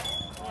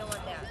 You don't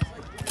want that.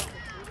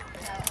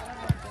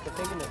 They're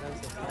taking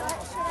defensive.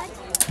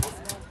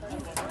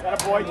 Got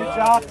a boy. Good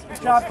job.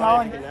 Good job,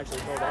 Colin. They can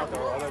actually build out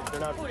though. They're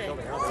not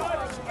building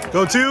out.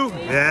 Go two.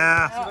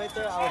 Yeah. Right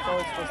there, I was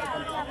always supposed to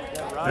come down.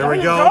 There we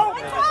go.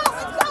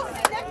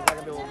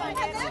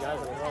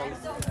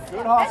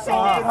 Good hustle.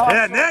 Good hustle.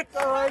 Yeah, Nick.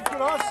 All right. Good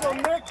hustle,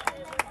 Nick.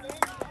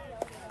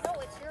 No,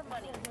 it's your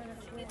money.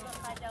 It's a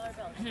 $5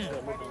 bill.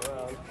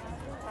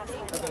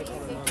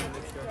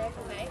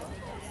 Okay.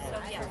 So,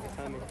 yeah.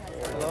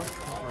 Hello?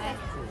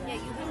 Yeah, you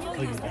can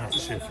Oh, you have to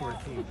say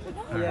 14.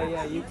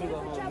 Yeah, you can go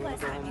home. You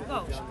can go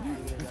home.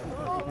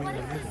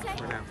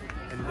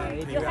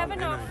 You'll have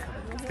enough.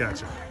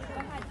 Gotcha.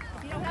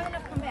 If you don't have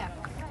enough, come back.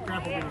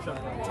 Grandpa, give me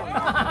something.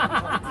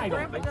 I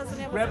don't.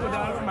 Grandpa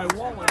down in my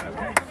wallet.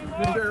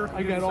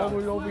 I got all the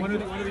way over here. One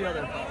or the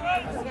other. I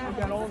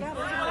got all.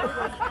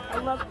 I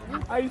love.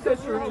 I used that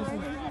shirt.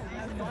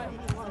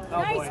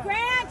 Nice,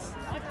 Grant!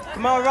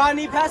 Come on,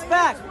 Rodney, pass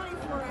back.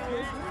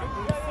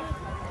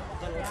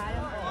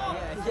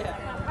 Yeah.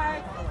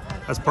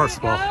 That's parts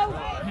ball.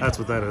 That's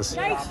what that is.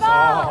 Nice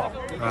ball!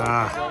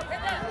 Ah.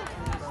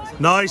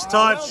 Nice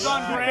touch. Well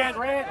done, Grant.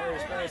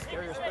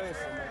 Area space.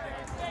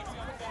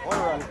 One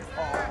run.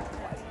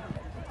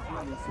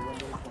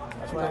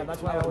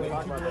 That's why I always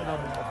talk about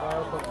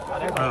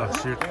that. Oh,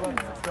 shoot.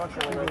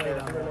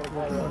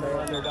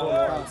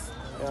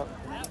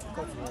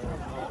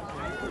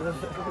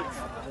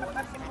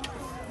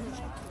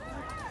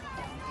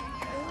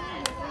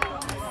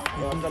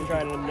 I'm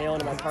trying to nail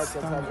into my parts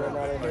sometimes right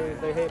now.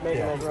 They hate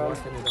making those runs.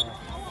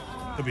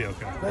 It'll be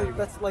okay.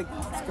 That's like,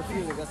 it's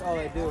confusing. That's all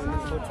I do. And then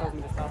coach tells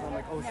me to stop. I'm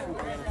like, oh shoot.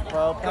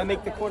 Well, I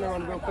make the corner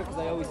run real quick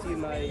because I always see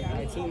my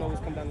team always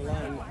come down the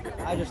line.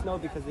 I just know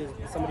because there's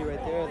somebody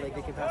right there, like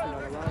they can pass me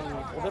down the line.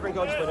 well, different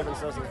coaches play different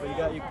systems, but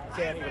you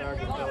can't even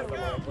argue with Billy when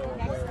they play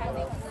right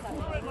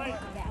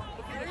there.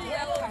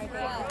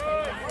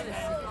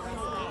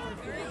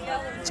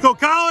 Let's go,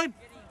 Colin.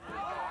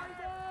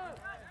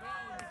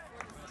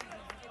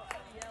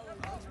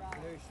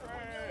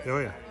 Oh,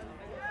 yeah.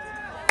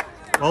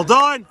 Well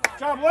done. Good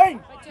job, Lane.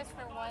 But just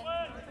for one.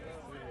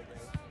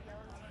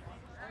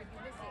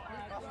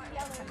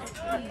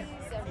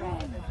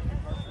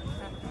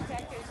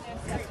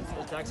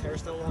 Is Jack's hair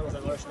still long? Is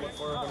that what I should look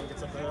for when he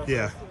gets up there?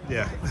 Yeah,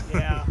 yeah.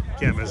 Yeah.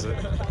 Can't miss it.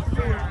 You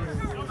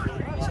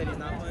said he's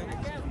not playing?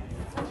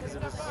 Is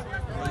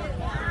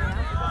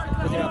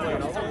he not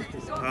playing also?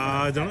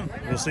 I don't know.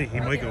 We'll see. He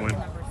might go in. Did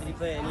he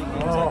play any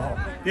games?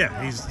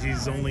 Yeah,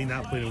 he's only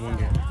not played in one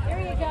game. There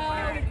you go.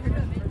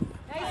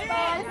 Nice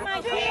ball,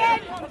 my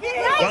kid!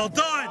 Well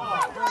done.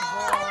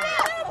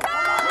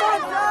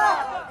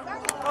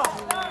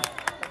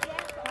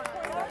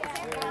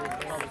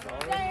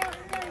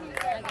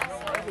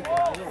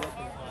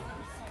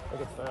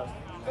 Look, it's fast.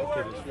 Is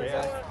he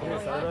a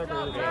center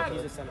back or is he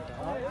He's a center back.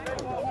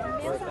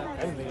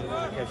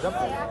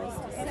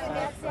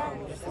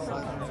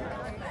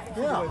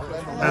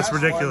 That's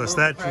ridiculous.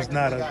 That was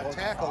not a.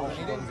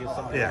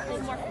 Yeah.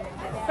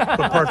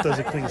 But Parth does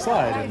a clean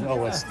slide, and oh,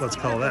 let's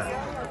call that.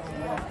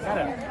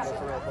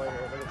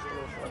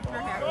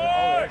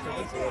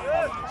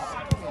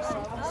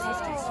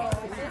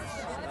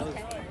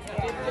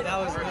 That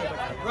was good.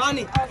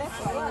 Ronnie!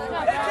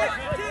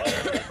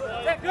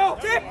 Go!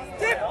 Tip!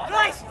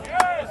 Nice!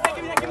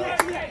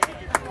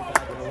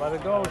 Let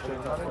it go.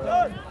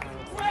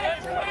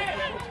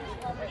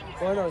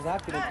 Corner was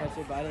happy to touch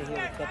it, but I didn't hear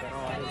the tip at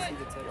all. I didn't see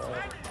the tip.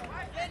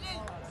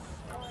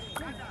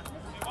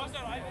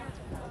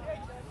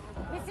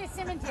 Mr.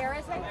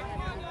 Cementeris, right?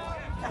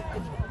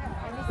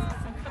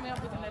 I'm coming up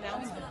with an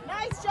announcement.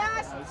 Nice,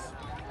 Josh!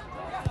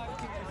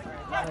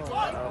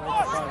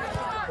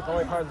 The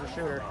only part is the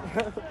shooter.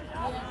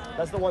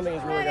 That's the one thing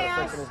he's really got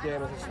to fix in his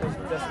game is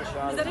just the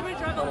shot. Does anybody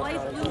drive a light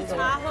blue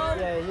Tahoe?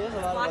 Yeah, he has a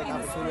lot of like Walking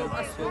the school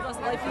opportunities. bus,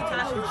 light blue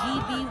Tahoe,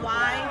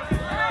 GBY.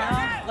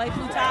 No? Light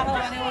blue Tahoe,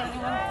 anyone?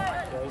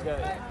 Yeah, he's got,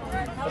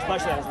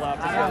 especially on his left.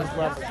 His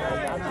left is trying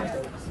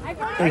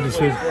to Thank you,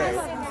 Steve. Is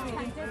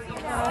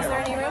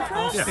there any room for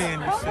us?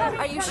 Yeah.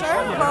 Are you sure?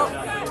 Well,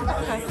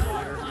 okay.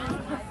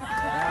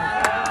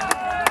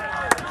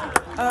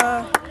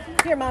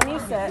 Here, Mom, you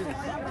sit.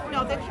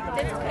 No, that's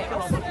okay.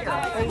 I'll sit here.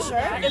 Are you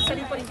sure? Does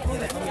anybody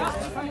move it?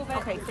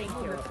 Okay, thank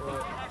you.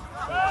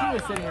 She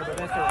was sitting here, but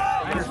that's her.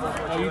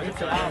 Oh,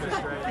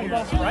 you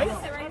just right?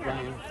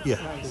 Yeah.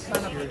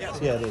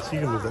 Yeah, it is. You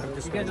can move that.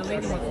 You got the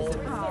lady one.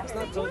 It's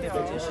not totally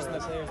different, it's just my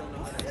players on the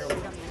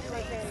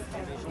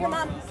Your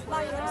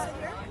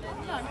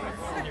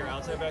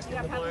outside back's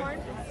going to play?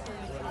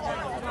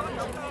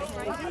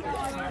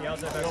 The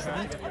outside back's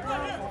going to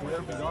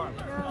We'll be gone.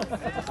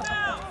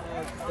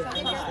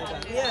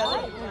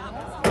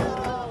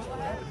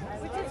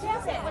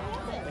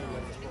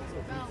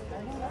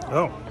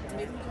 Oh.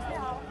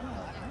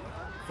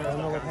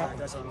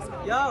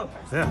 Yo.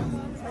 Yeah.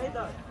 Hey,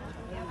 Doug.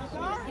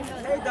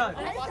 Hey, Doug.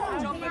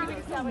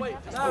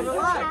 No,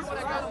 relax.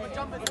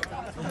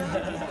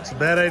 It's a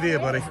bad idea,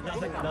 buddy.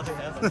 Nothing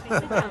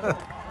happened.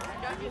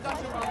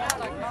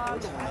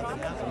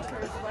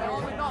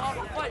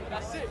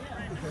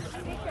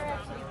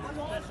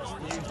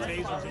 Use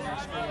tasers in your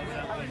school.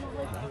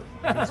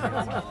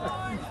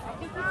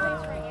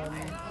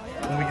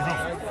 When we get home.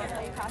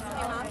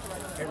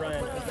 Hey,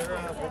 Ryan, is there a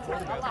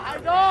quarterback?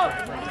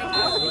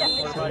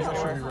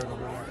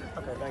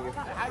 Okay, thank you.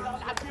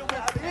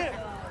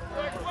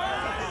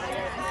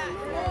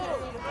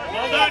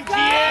 Well done,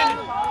 Kian.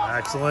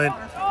 Excellent.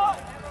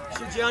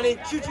 Shoot, Johnny.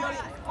 Shoot, Johnny.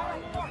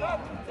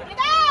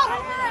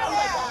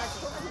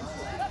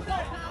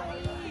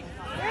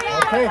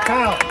 Okay,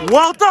 Kyle.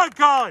 Well done,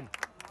 Colin.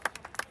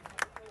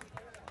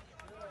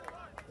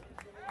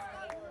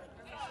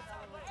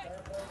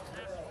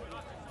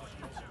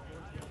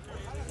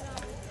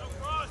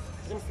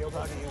 Isn't field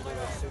hockey usually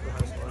like super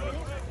high scoring?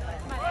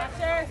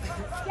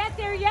 Get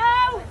there,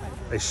 yo!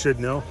 I should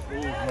know,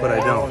 but I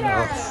don't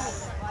know.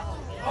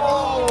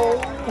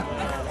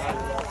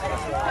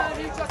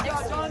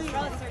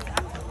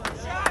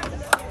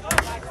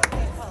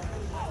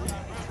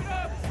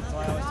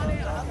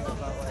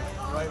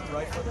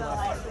 Right foot,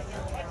 left foot.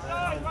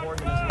 How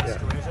important is in this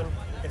situation?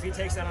 If he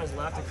takes that on his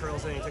left, it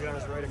curls in. He took it on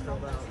his right, it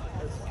curled down.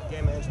 It's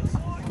game management.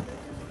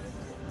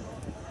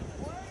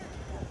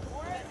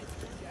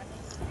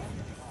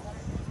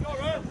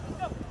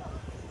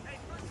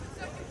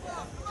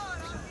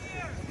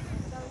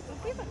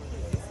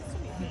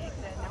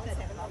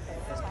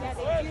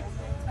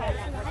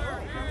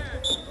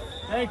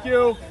 Thank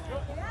you.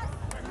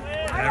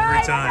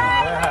 Every time.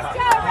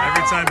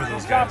 Every time with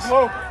those guys.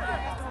 Oh,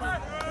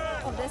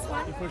 this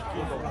one? He pushed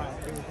Keith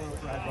behind. He was going to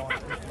try ball.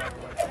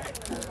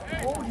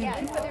 Yeah,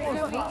 it's the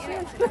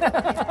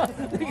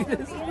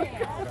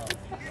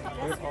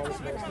There's all the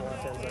space to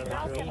left hand side of the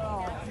field.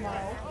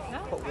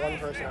 Put one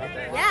person out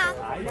there. Yeah.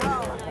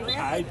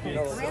 I did.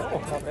 No,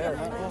 it's not there.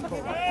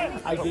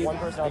 I Put gave, one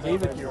person I out gave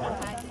there. it to you. No,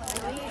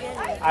 you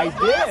didn't. I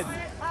did.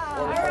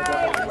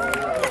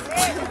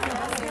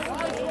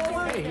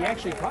 Hey, he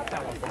actually caught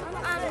that one.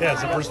 Yeah,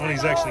 it's the first one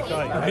he's actually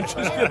caught. I'm just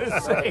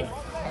gonna say.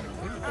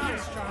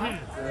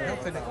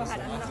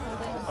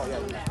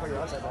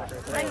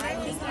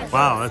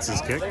 Wow, that's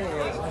his kick.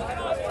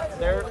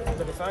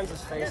 The defense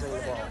is facing the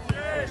ball.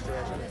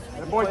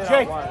 The boy Play it out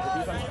Jake. wide, the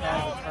defense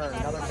has a turn.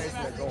 Now they're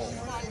facing the goal.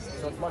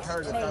 So it's much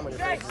harder to defend when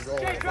you're facing the goal.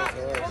 than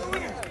facing the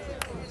goal.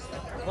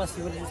 Plus,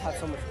 he would just have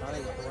so much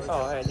time.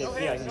 Oh, and yeah,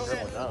 he can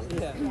dribble it down.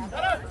 Yeah.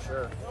 For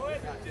sure.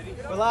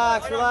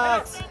 Relax,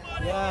 relax.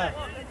 Yeah.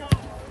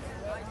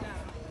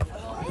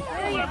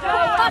 There you go.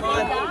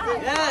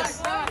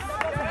 Yes.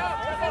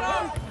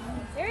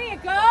 There you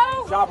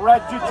go. Job,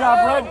 Red. Good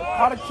job, Red.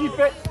 How to keep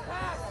it.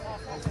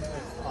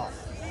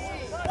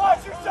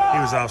 He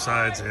was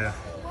offsides, yeah.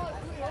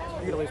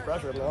 You can at least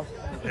pressure him, though.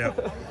 Yep.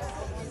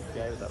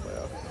 Yeah, he was definitely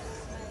out.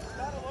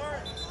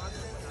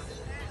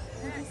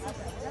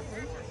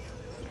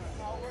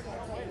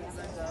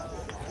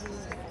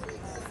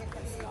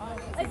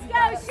 Let's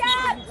go,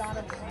 shot.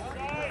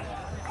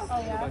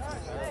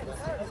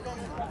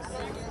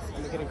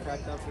 I'm getting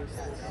cracked up here.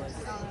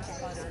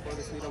 For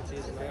this week, I'm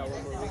chasing. I got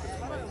one more week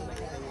until my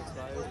thing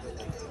expires.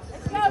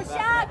 Let's go,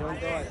 shot.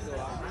 Don't go. I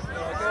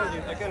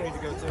feel I kind of need to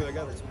go, too. I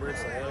got this weird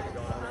sciatica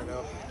going on right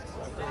now.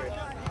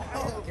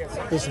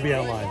 This will be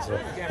online, so I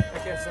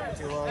can't sit for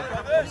too long.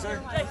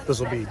 this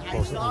will be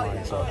posted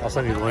online, so I'll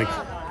send you the link.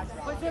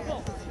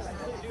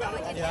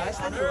 Yeah, I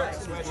still do watch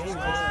some games.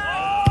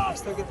 I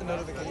still get the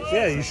notification.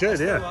 Yeah, you should,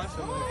 yeah.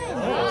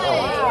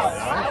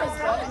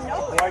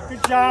 Boy,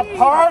 good job,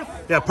 Parth.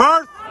 Yeah,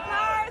 Perth!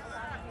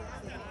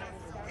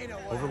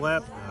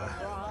 Overlap.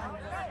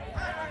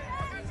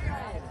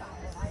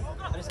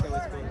 I just can't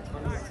wait to go to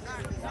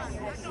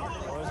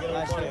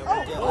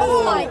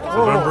Oh my God.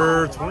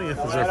 November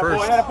 20th is our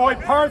first. Boy,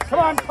 Parth. Come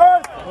on,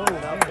 Parth.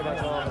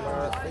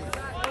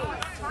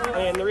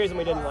 And the reason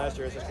we didn't last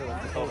year is just because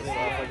of the COVID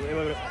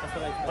stuff.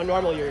 Like, a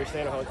normal year, you're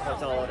staying at a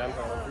hotel at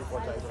Empire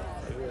 3-4 times a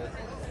year.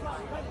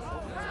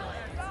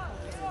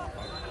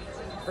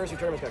 First year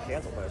tournaments got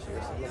canceled last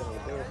year, so nothing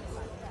to do.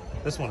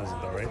 This one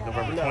isn't though, right?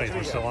 November No, it 20th, should be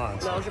we're still good. on. No,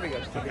 So. it should be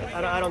good.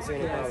 I don't see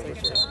any problems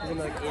this year. It's in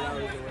like 8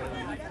 hours away.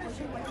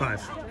 5,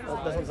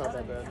 This one's not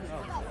that bad.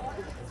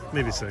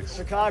 maybe 6.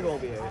 Chicago will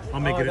be 8. I'll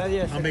make it.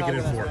 I'll make it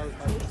in 4. My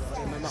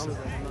mom was like,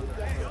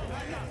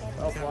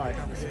 I'll fly.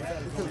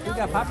 you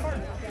got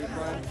popcorn?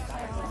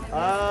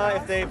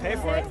 If they pay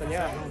for it, then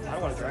yeah. I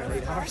don't want to drive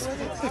 8 hours.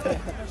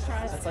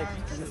 That's like,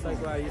 just like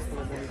where I used to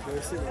live in New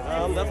Jersey.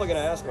 I'm definitely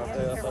going to ask them if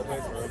they'll pay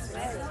for it.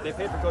 They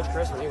paid for Coach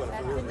Chris when he went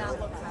for real.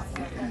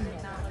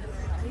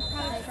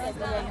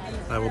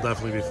 I will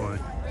definitely be flying.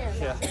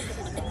 Yeah.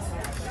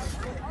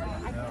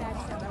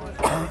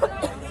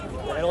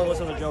 I only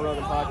listen to the Joe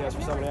Rogan podcast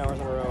for so many hours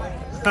in a row.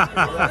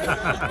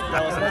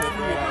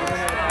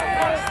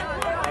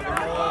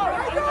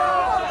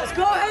 Let's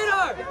go,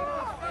 Hater!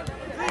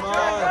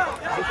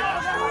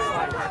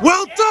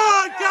 Well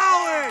done,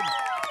 Colin!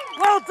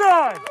 Well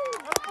done!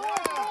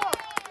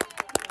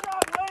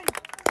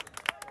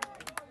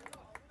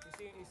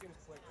 He seems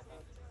quick.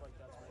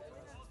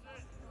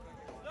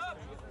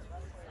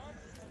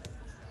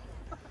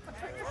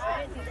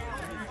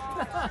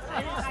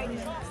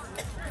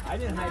 I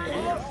didn't hide it.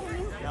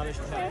 Now they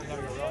should have a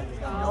run.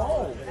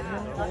 No.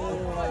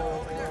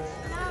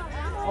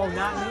 Oh,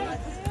 not me?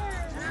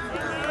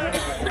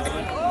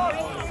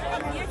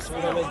 So we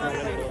don't make good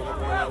anymore.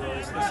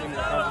 They seem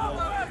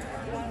comfortable.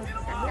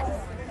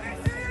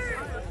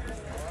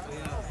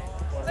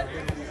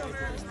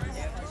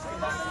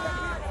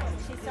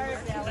 She started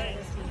ballet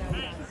this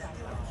weekend.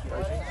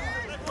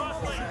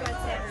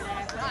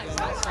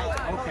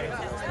 Okay.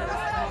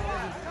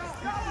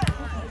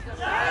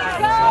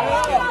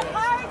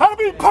 How to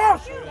be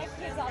Parth!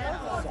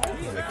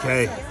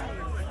 Okay.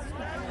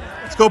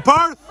 Let's go,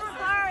 Parth!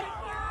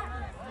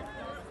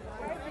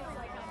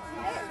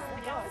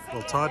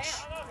 Little touch.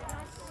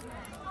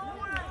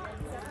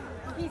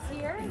 He's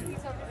here. He's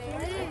over there.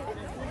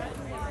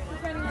 He's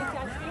running like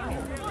that.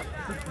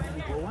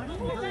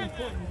 Very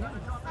important.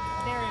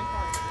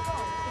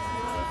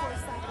 It's 24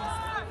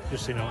 seconds.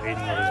 Just so you know,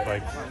 Aiden rode his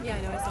bike. Yeah, I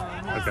know. I saw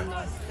him. He's Okay. in the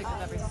thick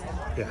of everything.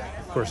 Yeah,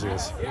 of course he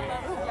is.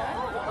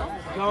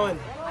 Going.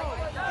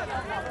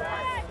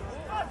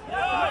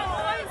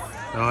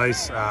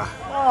 Nice. Oh,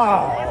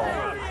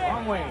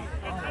 long way.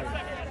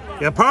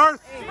 Yeah,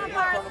 Parth!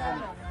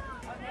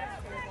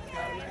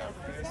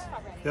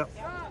 Yep.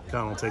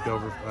 Con will take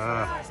over.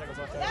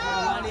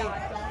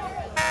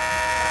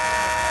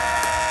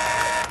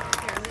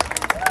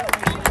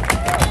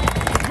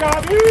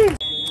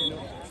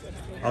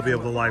 I'll be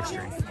able to live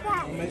stream.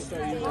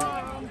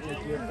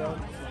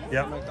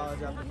 Yep.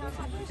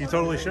 You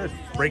totally should.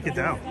 Break it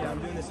down. Yeah, I'm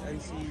doing this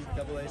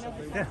NCAA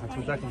something. Yeah, that's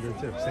what Declan did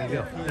too. Same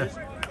deal. Yeah.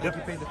 Yep.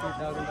 You paid the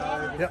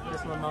 $3,000. Yep.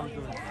 That's what my mom's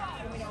doing.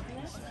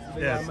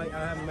 But Yes. I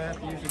have math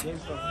to use the game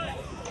stuff.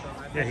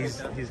 Yeah,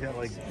 he's got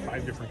like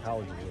 5 different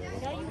colleges.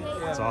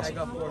 That's I awesome.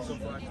 got 4 so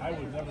far. I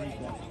would never eat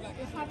that.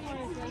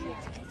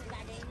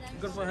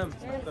 Good for him.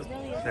 Good.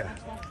 Yeah.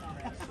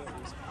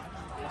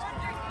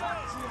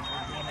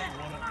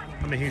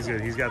 I mean, he's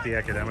good. He's got the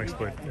academics,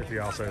 but if he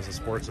also has the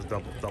sports, it's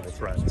double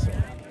threat. So.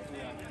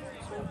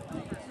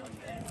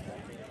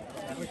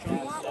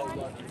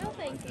 No,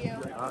 thank you.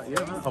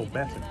 Yeah. Oh,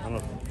 Baffin. I don't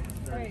know.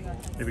 There you go.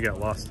 Maybe got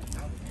lost.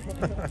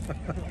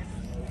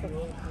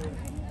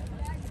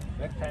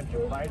 Next time to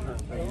Pfizer.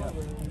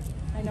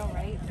 I know,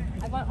 right?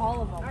 I want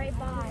all of them. All right,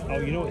 bye. Oh,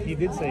 you know what? He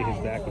did say his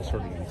back was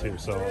hurting him too,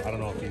 so I don't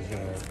know if he's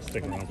gonna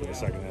stick around for the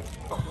second half.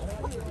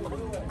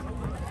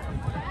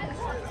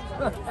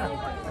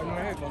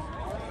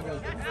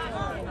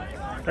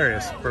 There he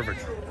is.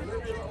 Perfect.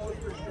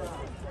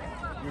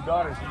 Your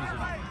daughter's using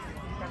it.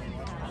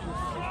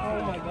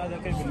 Oh my god, that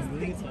could have been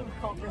lethal.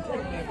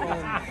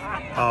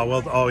 Oh,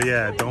 well, oh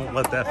yeah, don't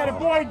let that fall.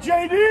 Boy,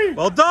 JD!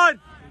 Well done!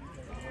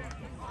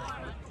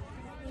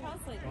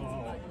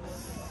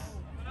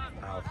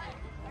 Ow.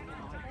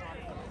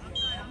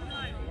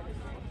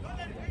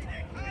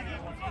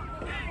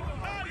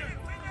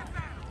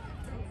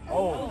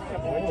 Oh,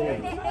 good boy, Jay.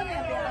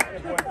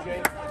 Good boy,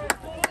 Jay.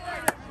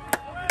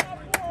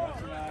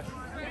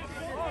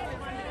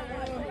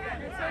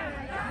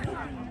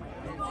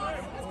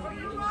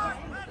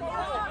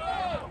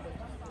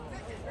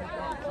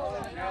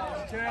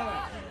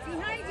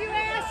 Behind you,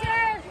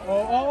 Asher!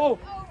 Oh.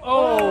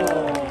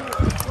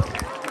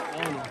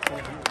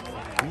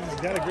 He's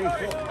got a great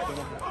foot.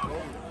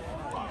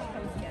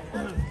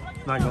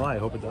 Not gonna lie, I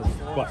hope it doesn't.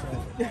 But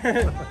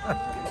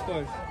Of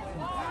course.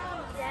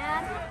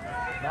 Dad?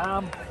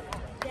 Mom.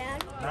 Dad?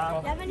 No.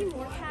 Do you have any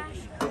more cash?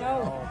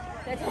 No,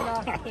 that's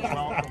enough. Well,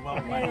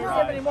 Yeah. you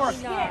have any more No.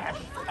 cash?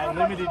 I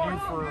limited you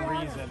for a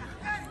reason.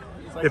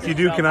 It's like if you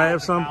do, can I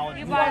have some?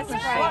 You bought us a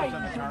Sprite.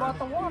 You bought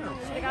the water.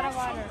 Should've got a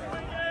water.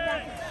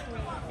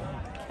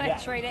 Can I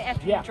trade it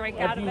after Yeah, you drink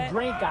if out of you it?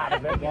 drink out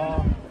of it,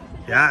 well,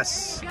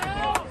 Yes. Maybe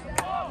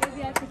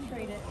I could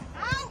trade it.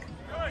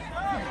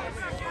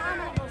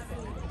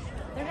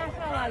 They're not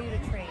gonna allow you to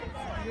trade.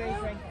 You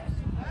already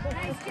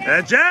drank it.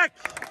 And Jack.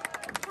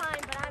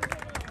 Fine, but I'm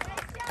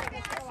giving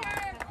it.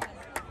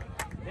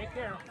 take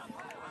care.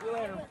 See you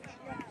later.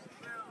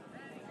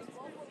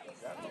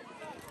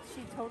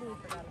 She totally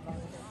forgot about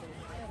it.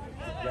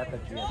 Forget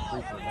that you had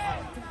 3 for now.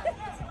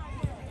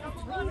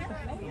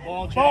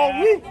 Ball, Oh, Jack.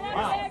 woo!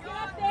 Wow.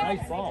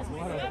 Nice ball.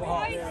 What a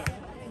ball.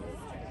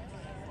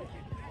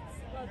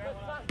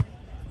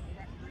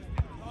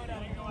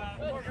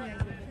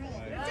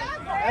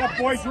 That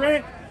boy,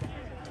 Grant.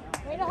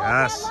 Way to hold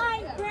Yes. that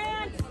line,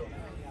 Grant!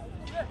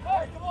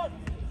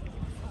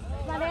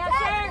 Come on,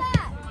 Asher!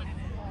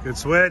 Good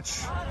switch.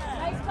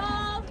 Nice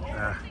ball!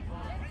 Ah.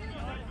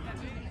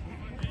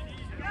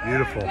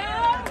 Beautiful. Go!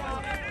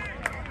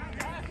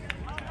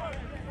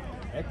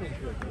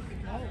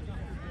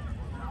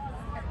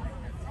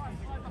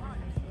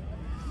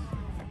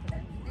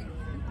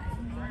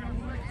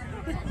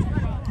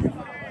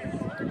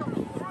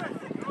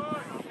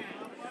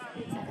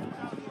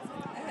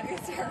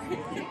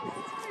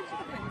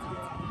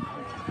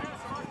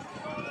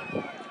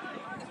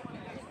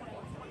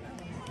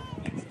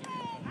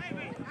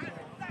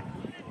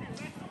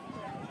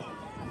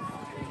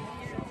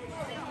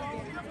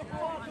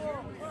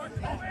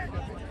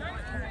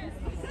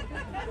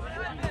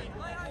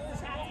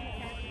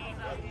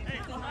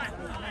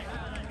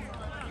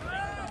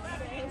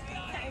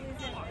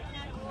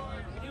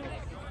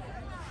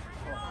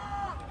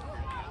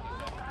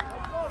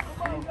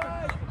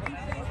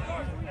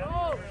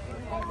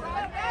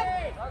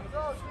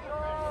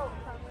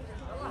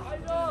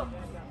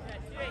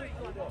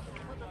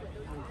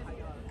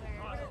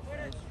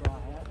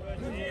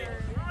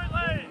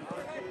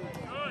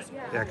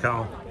 Yeah,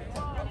 Colin.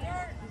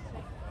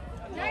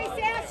 Nice,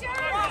 Asher!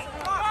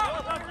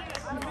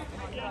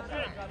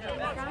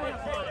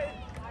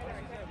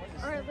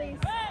 Or at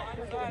least.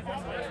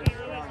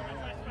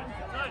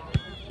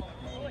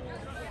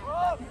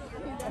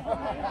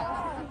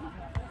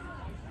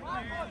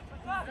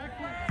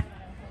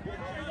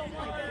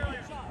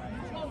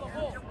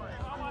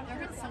 I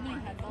heard so many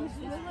headphones.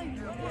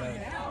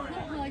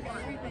 Like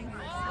everything.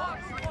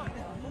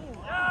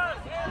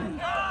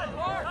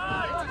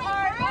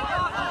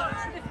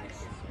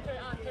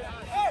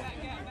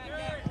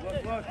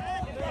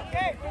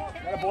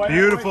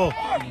 Beautiful.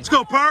 Let's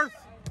go, Perth.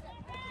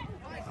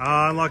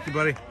 Unlucky,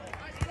 buddy.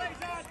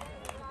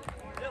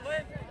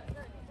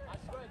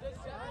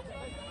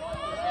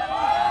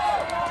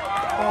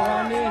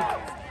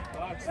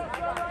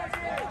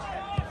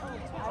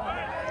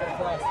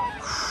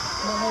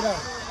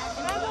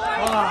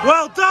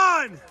 Well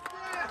done.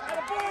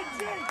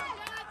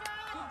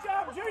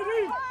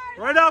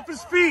 Right off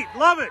his feet.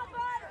 Love it.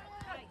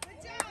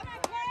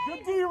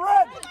 Good D,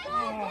 Red.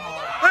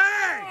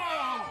 Hey!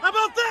 How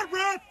about that,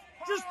 Red?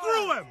 Just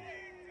threw him.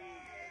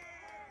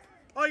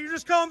 Oh, you're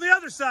just calling the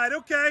other side.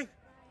 Okay.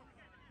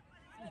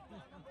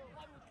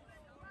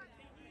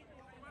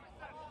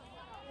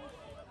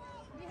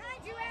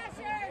 Behind you,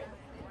 Asher!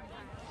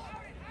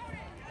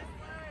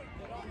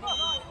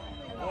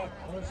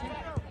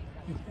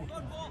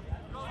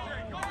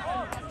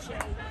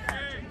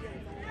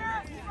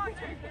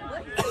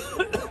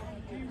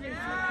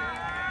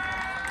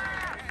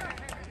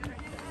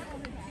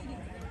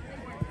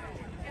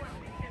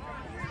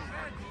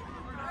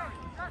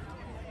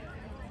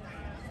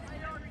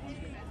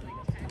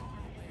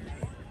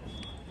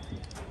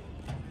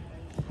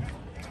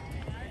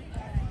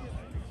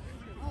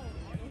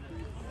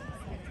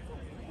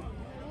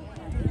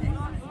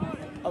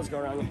 I'll just go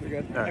around.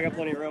 You're good. I got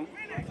plenty of room.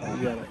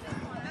 You got it.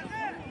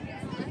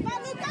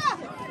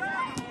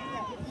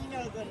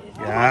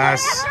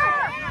 Yes.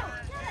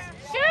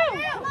 Shoot!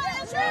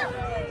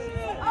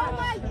 Oh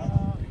my!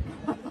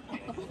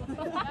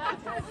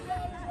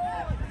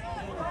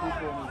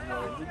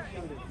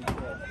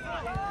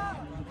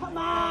 Come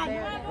on.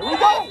 Here we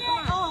go.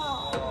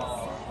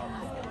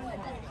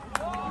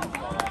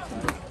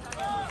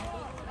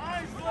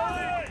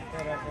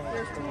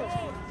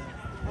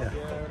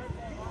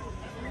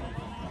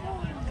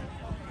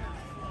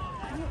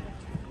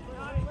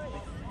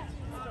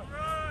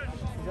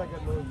 He's got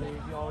good moves,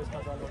 dude. He always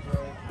comes on the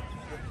throw.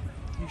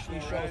 He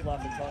shows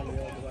left and trying to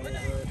go the way he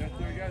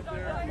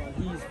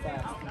He's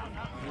fast.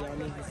 You know what I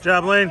mean? Good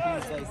job, Lane. He's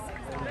like,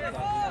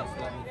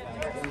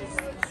 he's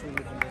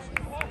extremely conditioned.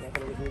 Nothing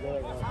to do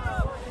there.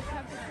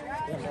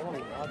 Yeah, no one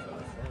would watch him.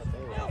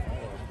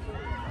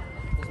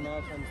 His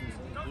mouth comes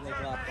insane. He like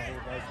laughed the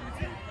whole varsity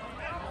team.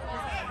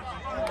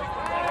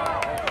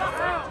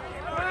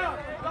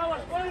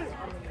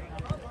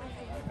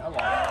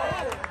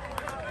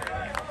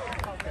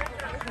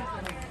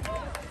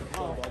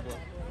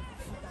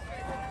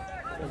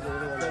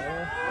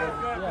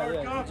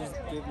 Yeah, he just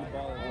gave him the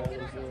ball and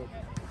always do it.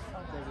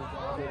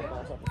 The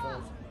ball's off the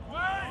fence.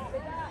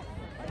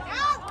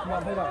 Come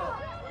on, hit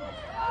up.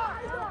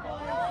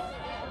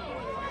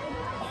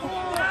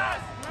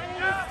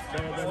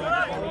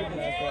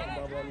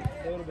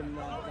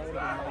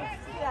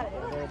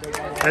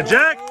 Hey,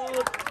 Jack.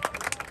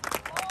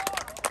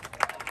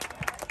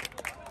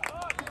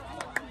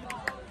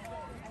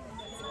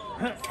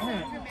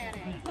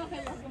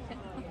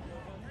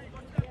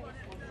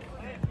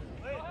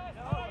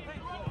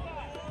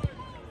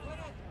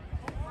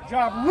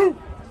 Job, Root.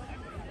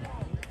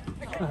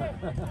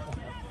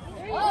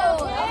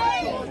 Oh,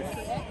 hey!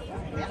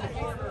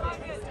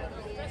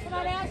 Come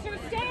on, Asher,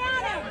 stay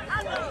on him!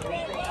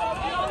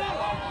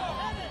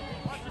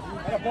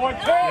 Boy,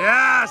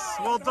 Yes,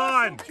 well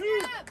done.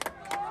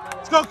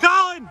 Let's go,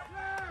 Colin.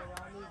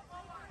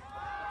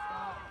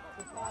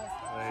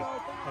 Hey,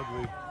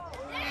 ugly.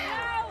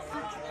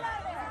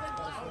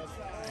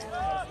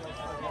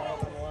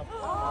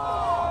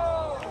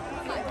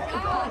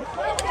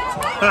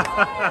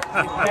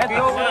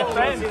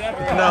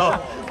 No.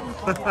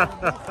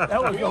 That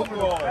was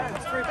overall.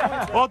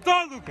 Well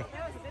done, Luca.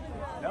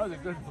 That was a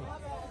good one.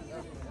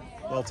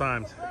 Well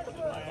timed. Good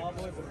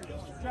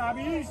job,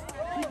 East.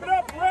 Keep it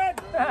up,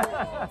 Red.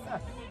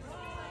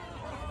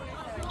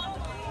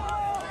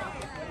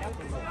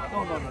 No.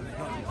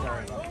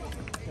 Sorry.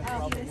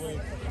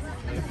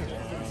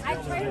 I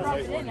try to rub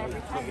it in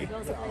every time he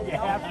goes to play the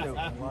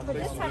ball. But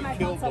this time I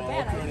felt so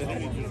bad. I was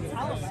trying to use his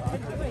house.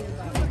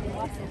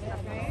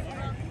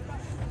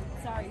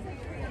 Sorry.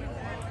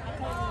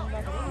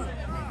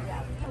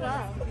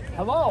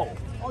 Hello.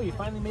 Oh, you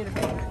finally made it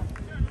back.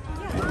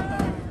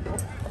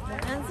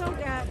 Enzo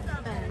got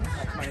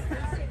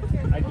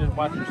I just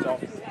watch yourself.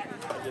 I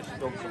just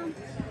spilled some.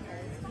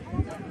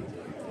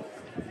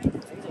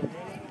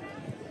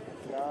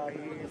 I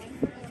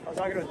was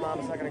talking to his mom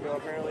a second ago.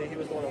 Apparently, he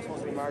was the one that was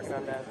supposed to be marking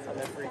on that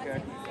free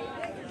kick.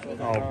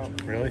 Oh,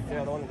 really?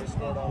 Yeah, the one that they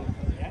scored on.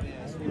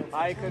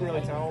 I couldn't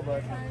really tell,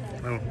 but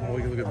Oh, well,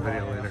 we can look at the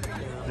video later.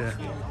 Yeah.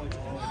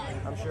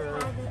 I'm sure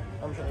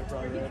they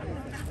probably did.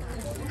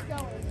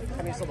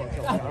 I mean, still don't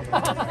kill him.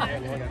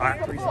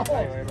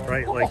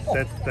 Right, like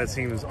that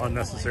seems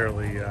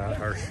unnecessarily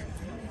harsh.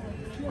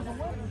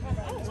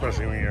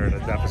 Especially when you're at a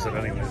deficit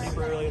anyways.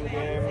 Super early in the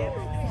game.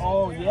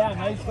 Oh yeah,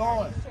 nice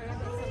going.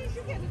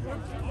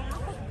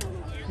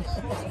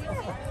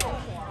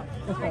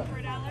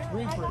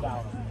 Three for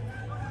 $1.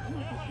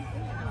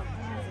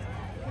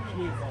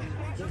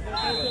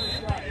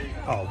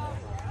 Oh.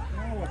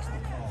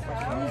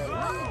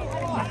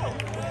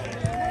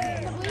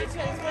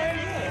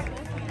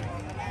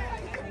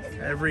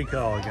 Every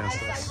call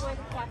against us.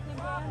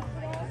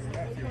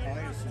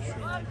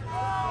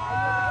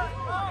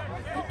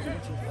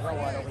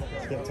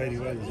 Got tidy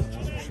wedges.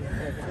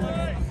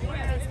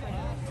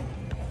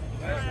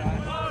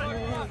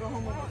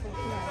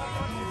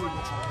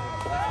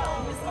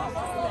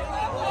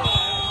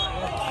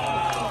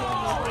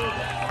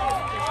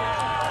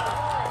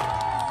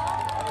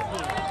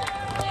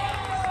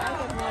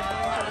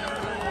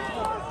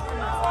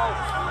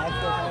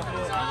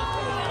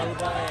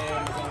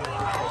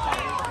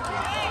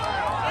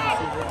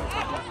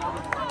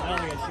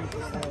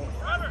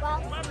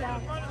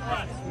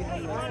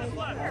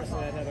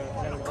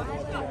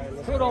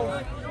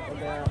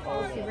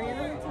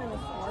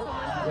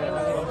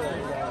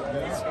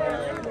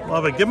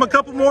 Love it. Give him a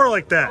couple more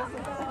like that.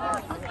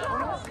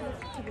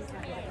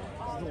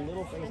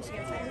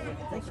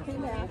 He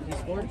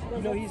scored.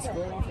 You know, he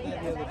scored off of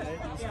that the other day.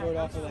 He scored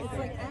off of like a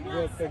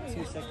real quick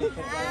 2-second kick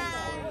out.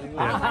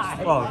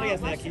 Yeah. Oh,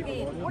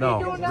 no,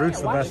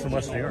 Root's the best from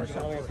West New York.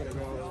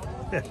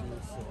 Yeah, it's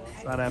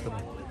not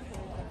happening.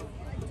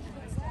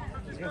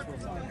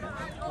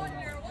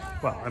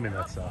 Well, I mean,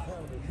 that's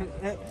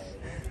Yeah,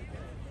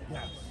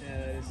 that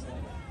is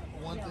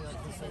One thing I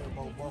can say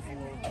about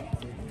Buffalo. I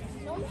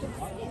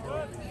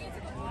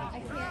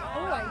can't.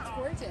 Oh, it's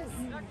gorgeous.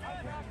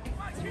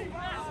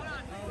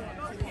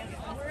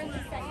 We're in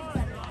the second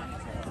set.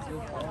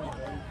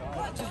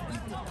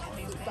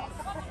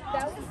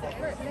 That was the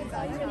first. That's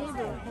all you need to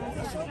do. Of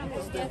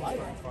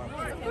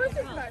course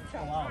it's not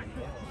chocolate.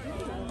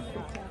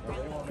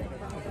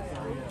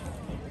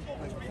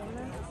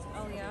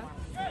 Oh, yeah?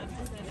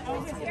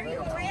 Oh, it's very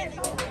ranch.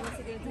 That's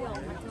a good deal.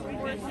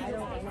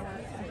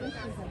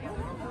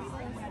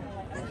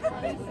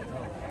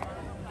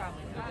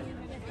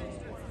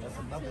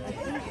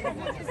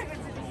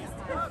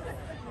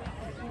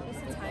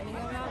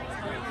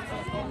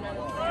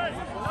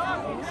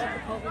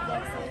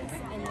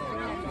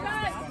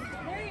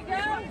 There you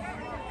go.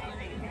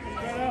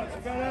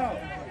 Got out.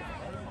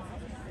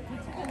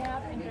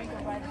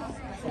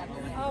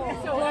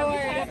 Oh, so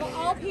Lord, of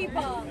all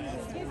people,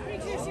 his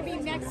picture should be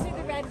next to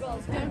the Red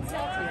Bulls. Don't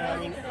sell to Yeah, I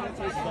mean, it's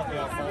nothing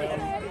else.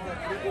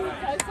 He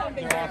does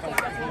something Their like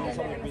offense is doing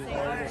something to be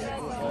hard this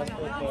last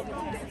bit,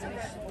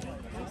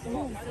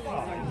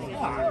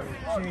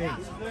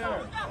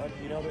 but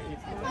you know that if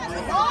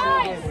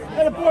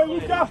Hey, boy, you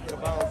go. Go!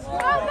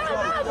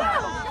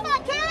 Come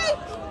on, Katie!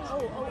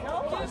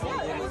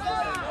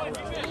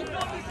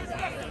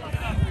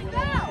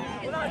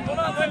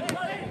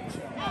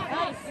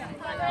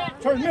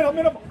 Turn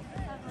middle.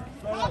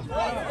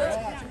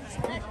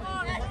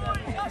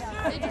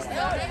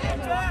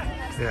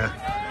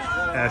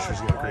 yeah.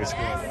 Asher's got a great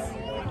skill.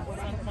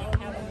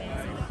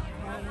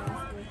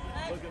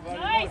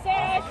 Nice,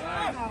 Ash!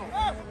 Come on!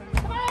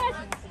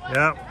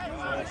 Yeah.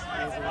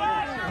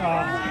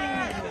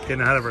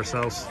 Getting ahead of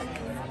ourselves.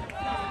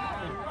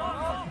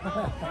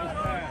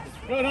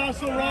 Good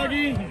hustle,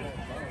 Roggy.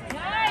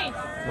 Nice!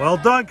 Well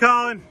done,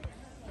 Colin.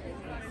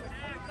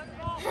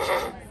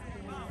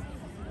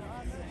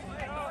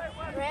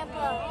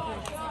 Grandpa.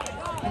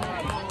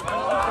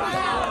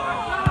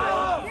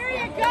 Here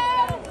you go!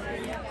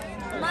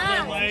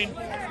 Mom!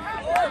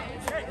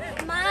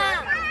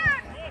 Mom!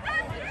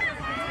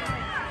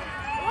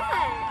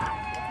 What?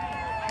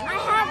 I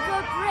have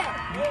good grip.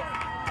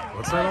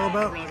 What's that all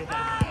about?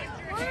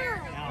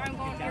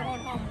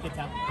 Good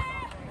time.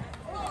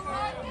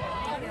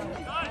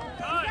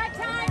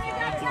 You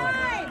got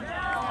time!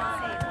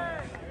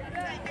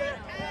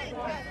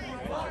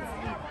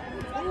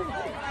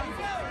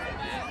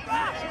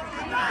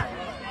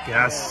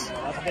 Yes.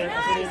 They didn't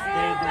do the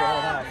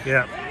whole half.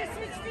 Yeah.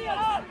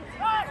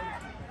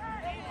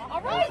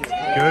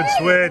 Good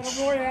switch.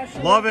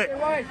 Love it.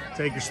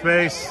 Take your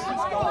space.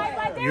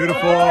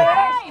 Beautiful.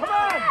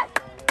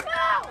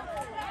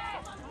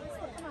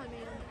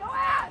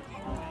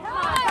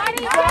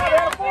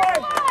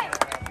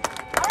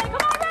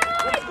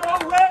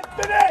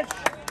 Finish!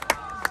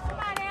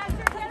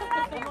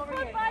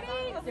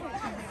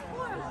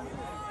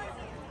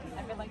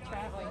 I've been like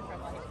traveling from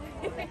like.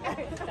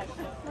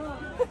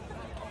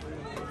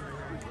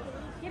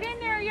 Get in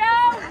there, yo!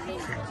 He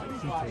takes up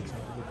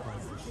the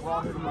pointers.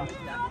 And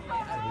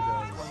he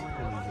does,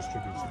 and he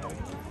distributes them. You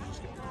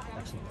just get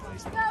excellent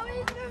placement.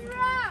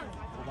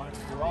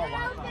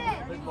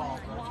 Big ball,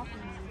 bro.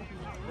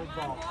 Big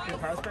ball. Did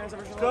Paris parents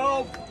ever show Go!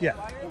 Yeah.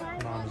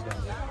 Mom is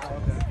down there.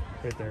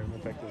 Right there. In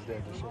fact, his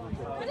dad just showed it.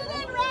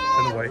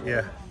 In the white,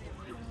 yeah.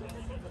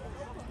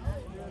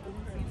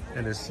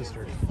 And his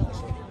sister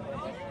also.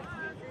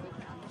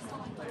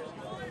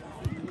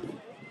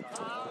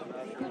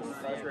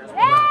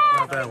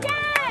 Not that one.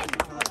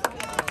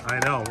 I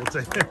know. We'll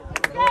take it.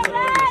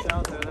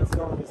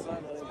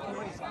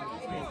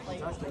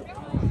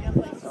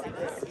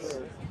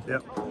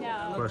 Yep.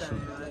 Question.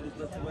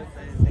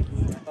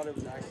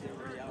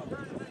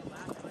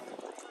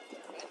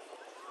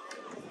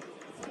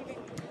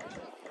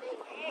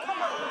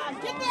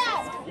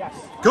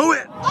 Go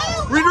it!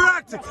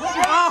 Redirect!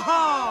 Oh,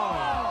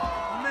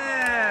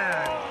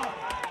 man!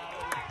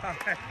 I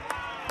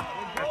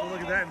have to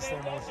look at that in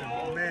slow motion.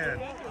 Man.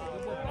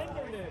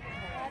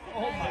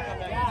 Oh my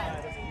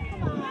God.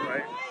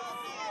 Right?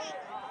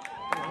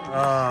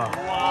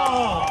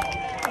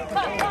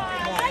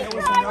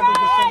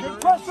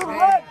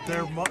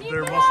 There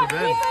must have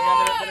been. Yeah,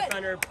 the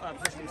defender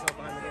pushed himself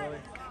behind the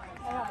goalie.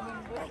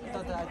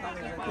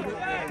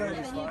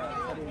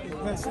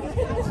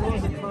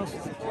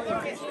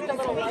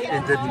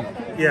 It didn't.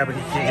 Yeah, but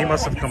he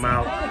must have come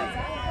out.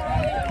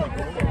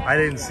 I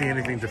didn't see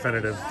anything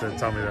definitive to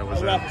tell me that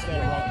was it.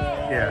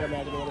 Yeah,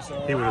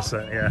 he would have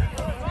said.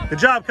 Yeah. Good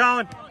job,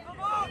 Colin.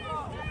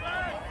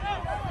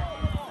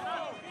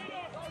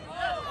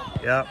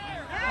 Yep.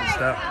 Good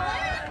stuff.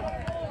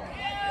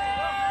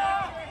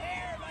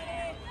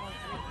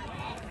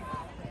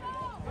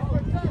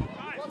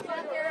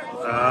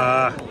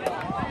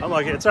 I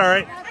like it. It's all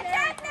right.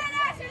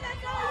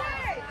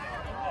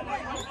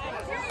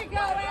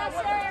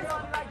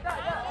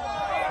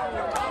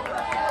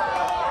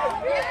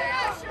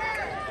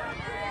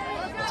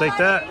 Take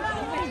that.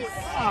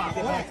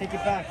 Take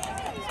it back.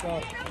 Let's go.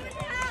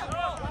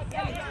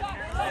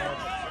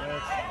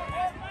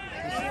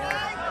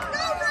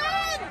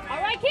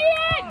 All right,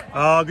 Kean!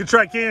 Oh, good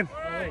try, Kean.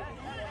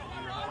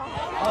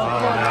 Oh,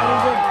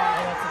 no.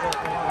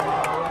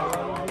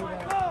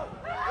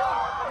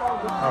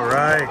 All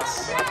right.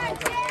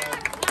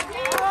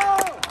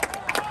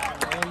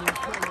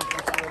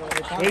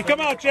 Hey,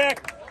 come out,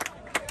 Jack.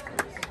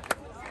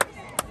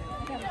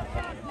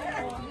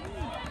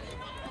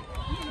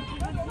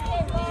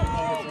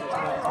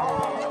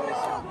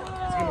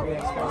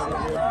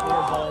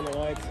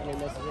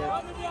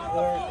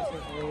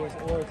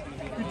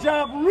 Good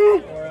job,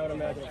 Root! Or I would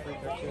imagine a free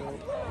kick too.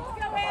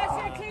 Go,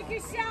 Asher, take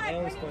your shot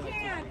when you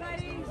can,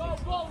 buddy.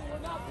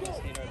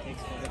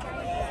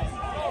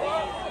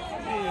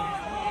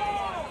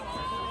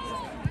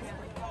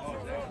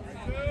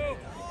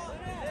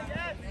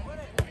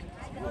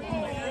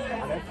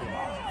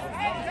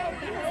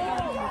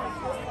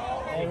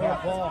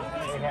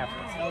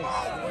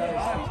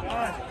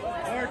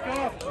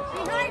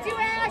 Behind you,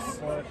 Ash!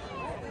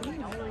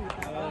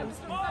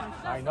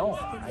 I know.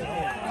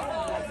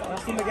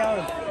 Rusty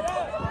McGowan.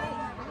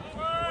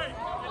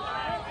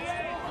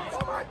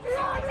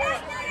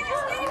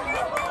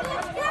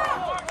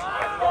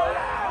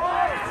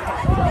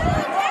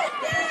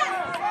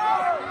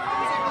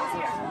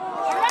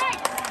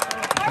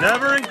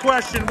 Never in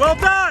question. Well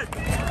done.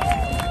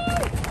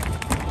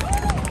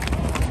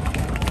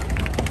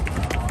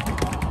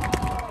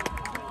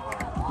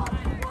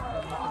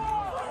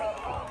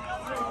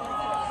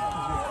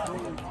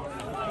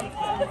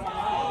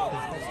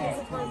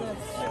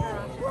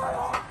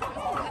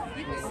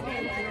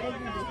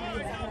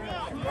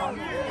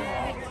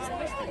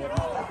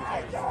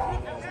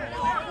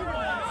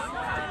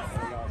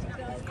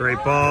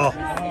 Great ball.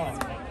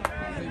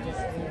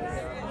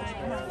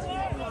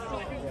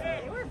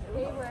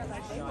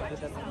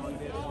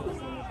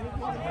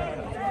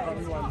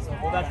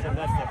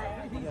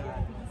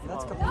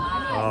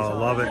 Oh,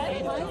 love it.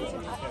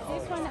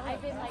 This one,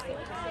 I've been like,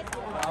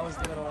 That was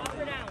the middle one.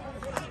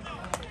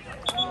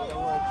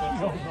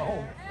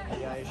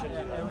 Yeah, you shouldn't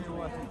do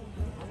that.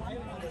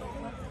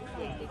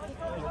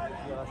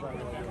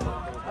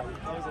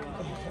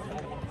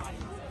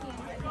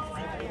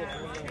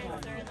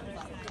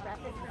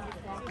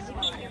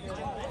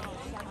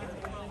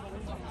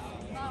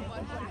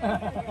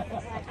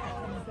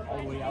 All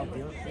the way out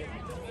here.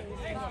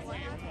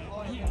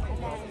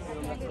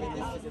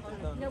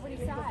 nobody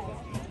saw it.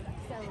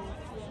 So,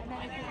 and then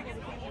I think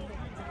everything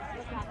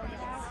look out on the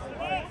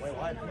back. Wait,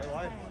 wide.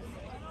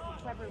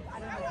 whoever, I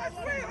don't know.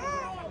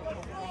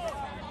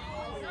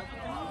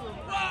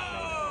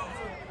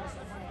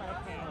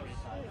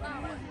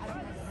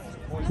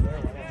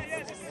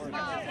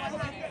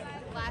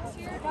 Last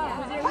year?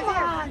 Come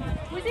on!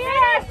 Who's here?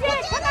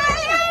 Come on,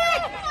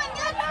 Eric!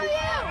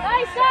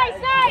 Nice, nice,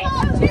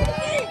 nice!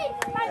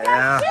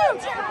 Yeah.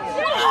 Shoot!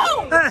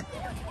 Shoot!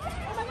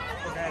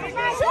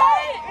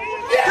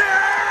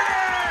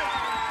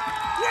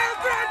 Well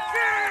done,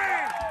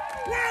 kid!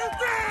 Well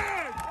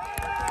done!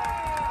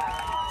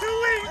 Too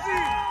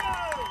easy!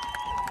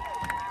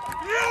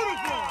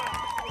 Beautiful!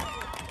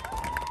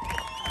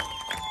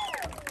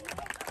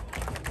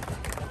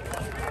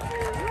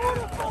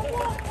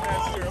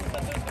 That's true.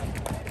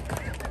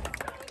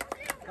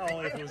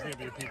 Only if it was going to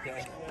be a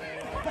PK.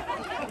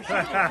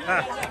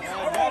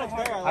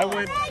 I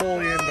went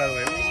fully in, by the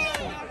way.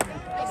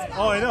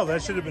 Oh, I know.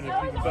 That should have been a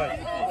PK. But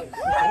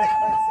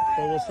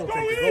we'll still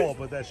take the goal,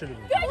 but that should have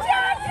been. Good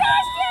job,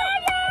 Josh!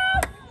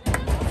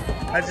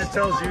 That just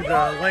tells you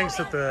the lengths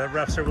that the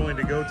refs are willing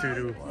to go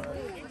to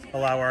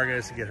allow our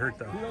guys to get hurt,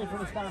 though.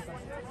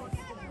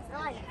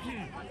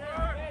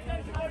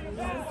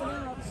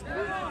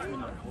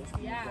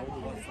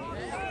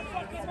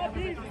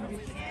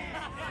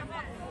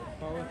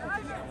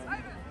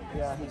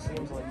 Yeah, he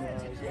seems like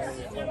he's got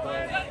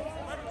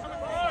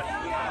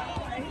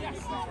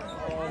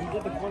he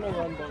did the corner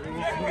run, but he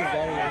was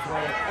getting as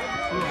well.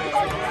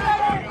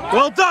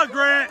 Well done,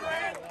 Grant!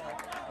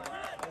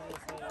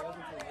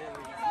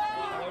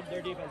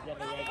 Their defense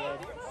definitely that good.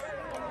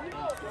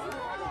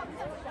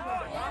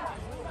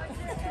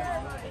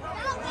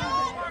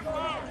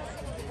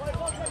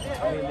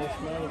 I mean, this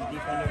man is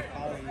defender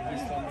quality.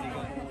 He's somebody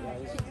good.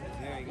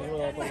 Very good. He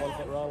really put 1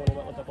 foot wrong when he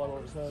went with the ball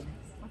over his head.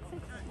 Oh,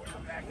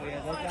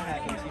 yeah, that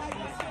happens.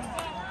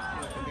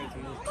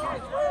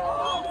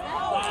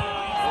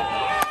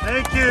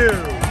 Thank you!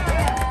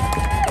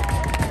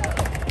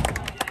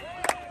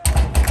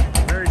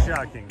 Very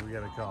shocking, we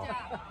got a call.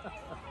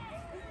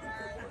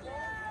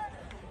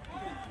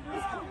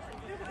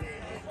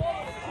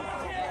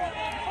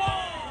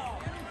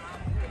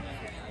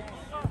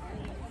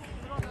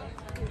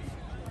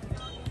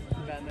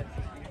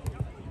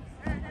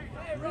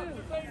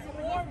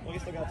 Well, he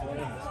still got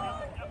 20. 9-0.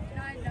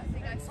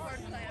 I scored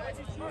play.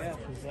 Yeah,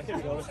 I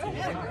could go with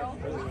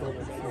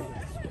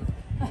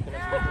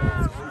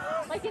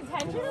Like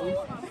intentionally? I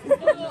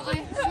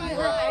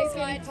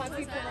talked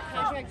people in the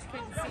contract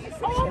couldn't see.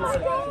 Oh my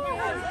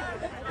god!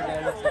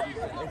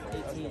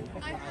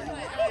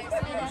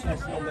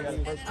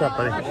 What's up,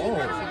 buddy?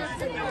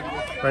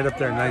 Right up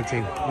there,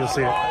 19. You'll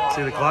see it.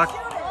 See the clock?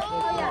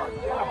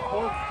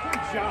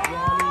 No,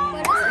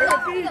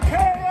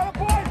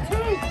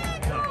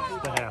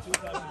 the half.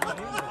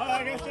 I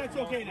guess that's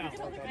okay now.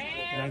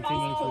 19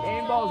 minutes.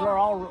 Handballs are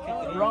all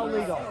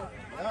legal.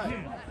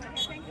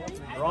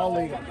 They're all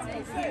legal.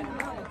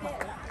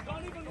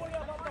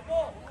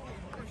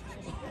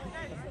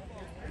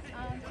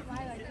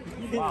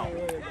 Wow.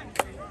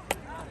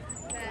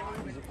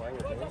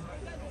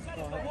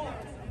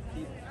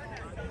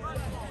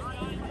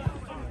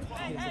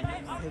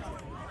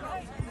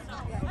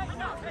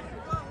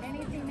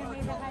 Anything that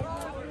made the high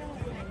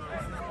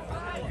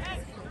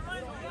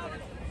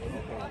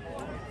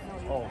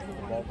Oh, the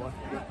ball boy.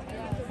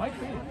 Might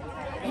be.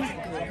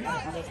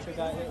 That's the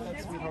guy.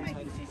 That's Sweet Home's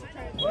height.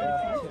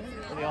 Yeah.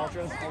 In the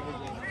ultras?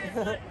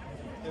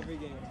 Every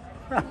game.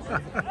 I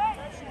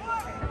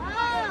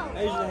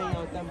usually hang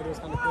out with them, but it was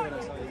kind of cool when I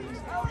saw you.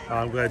 Oh,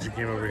 I'm glad you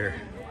came over here.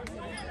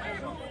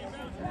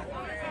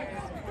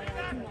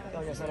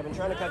 Like I said, I've been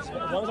trying to catch, as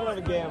long as I don't have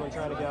a game, I'm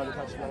trying to get out and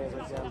catch as many as I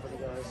can for the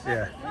guys.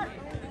 Yeah.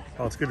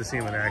 Oh, it's good to see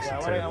him in action,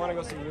 Yeah, too. I want to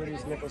go see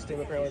Rudy's Nichols team.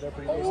 Apparently, they're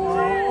pretty decent.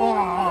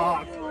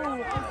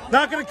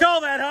 Not going to call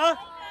that, huh?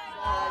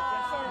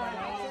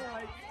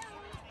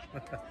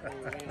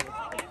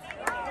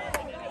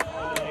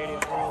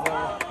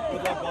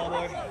 Good luck, ball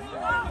boy.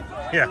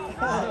 Yeah.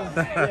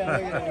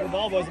 The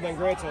ball boys have been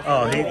great so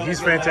far. Oh,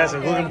 he's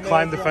fantastic. Look at him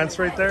climb the fence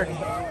right there.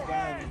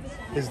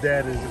 His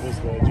dad was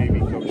the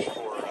JV coach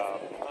for,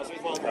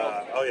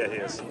 oh yeah, he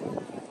is.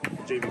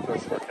 JV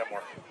coach for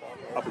Kenmore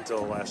up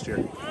until last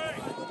year.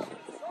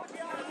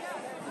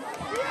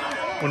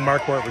 When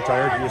Marquardt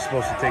retired, he was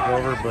supposed to take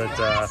over, but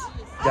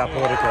got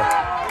political.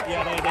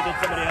 Yeah, they did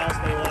somebody else,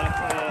 they left.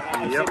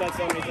 I've seen that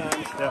so many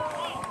times. Yep.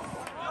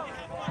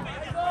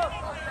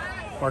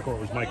 Marquardt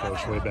was my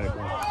coach way back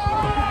when.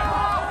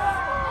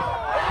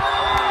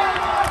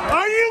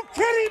 Are you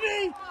kidding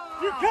me?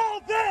 You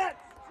called that?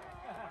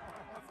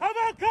 How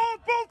about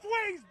calling both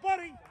ways,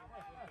 buddy?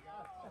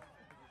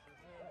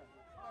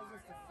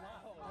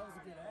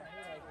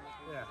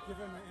 Yeah. Give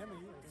him an Emmy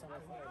or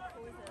something.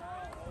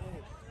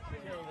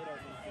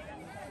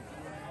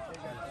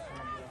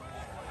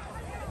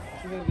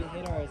 Is he going to be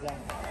hit or is that?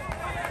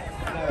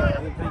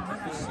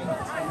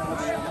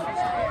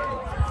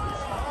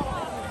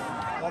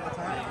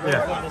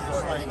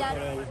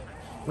 Yeah.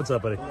 What's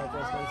up, buddy? I might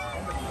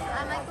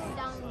go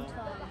down to...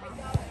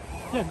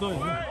 Yeah, go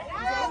ahead.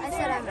 I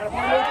said I'm...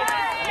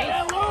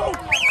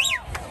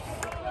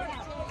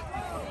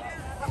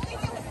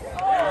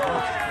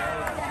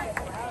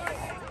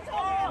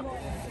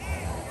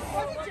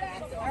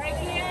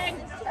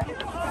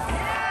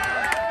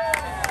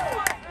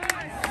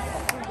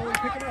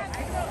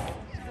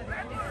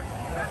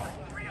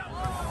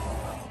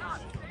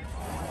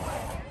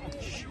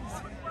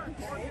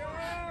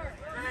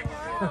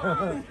 Yes.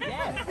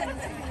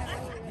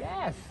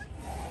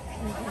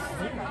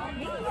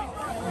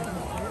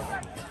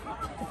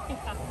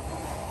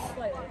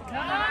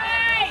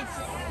 Nice!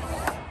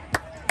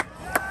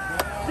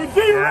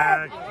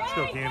 Yeah, let's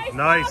go, Keem.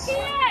 Nice.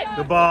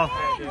 Good ball.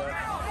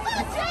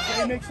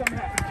 Make something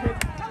happen, kid.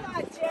 Come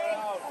on, Jay.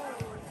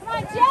 Come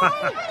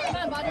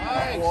on,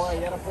 Jay. Boy,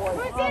 you got a boy.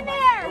 Who's in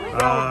there?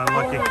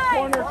 Unlucky.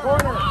 Corner,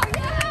 corner.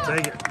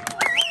 Take it.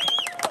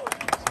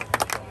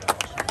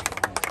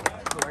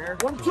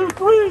 1, 2,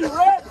 3,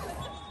 red.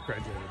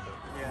 Graduated.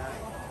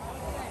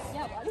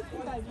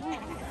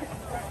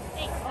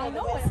 I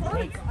know it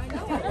hurts. I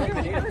know it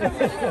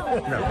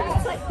No.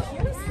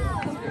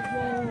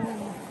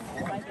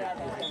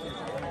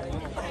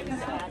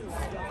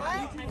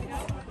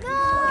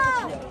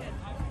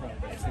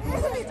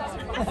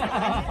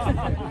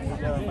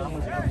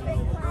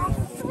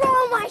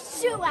 Throw my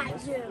shoe at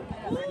you.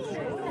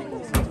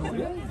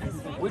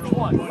 Which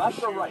one,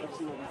 left or right?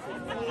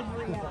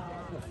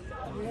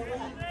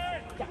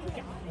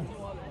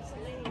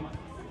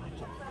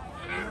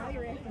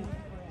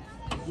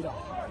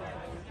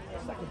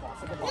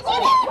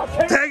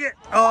 Take it.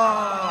 Oh.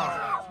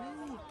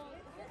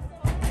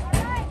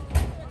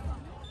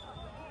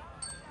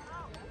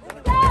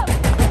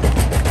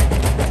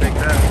 Take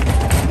that.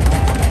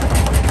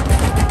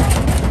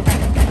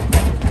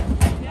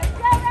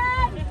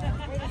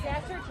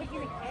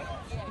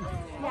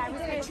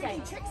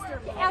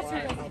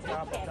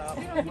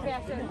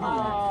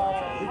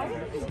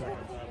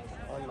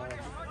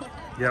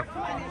 Yep.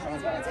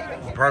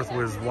 Parth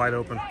was wide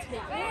open.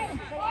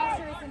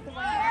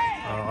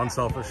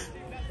 Unselfish.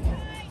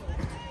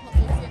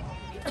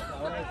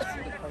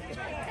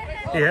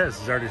 He has.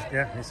 He's already.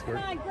 Yeah, he scored.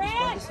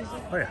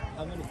 Oh yeah.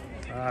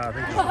 I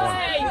think just one.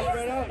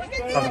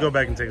 I'll have to go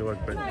back and take a look,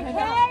 but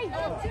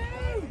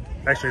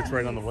actually, it's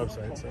right on the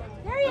website. So.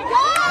 There you go.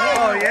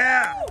 Oh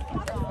yeah.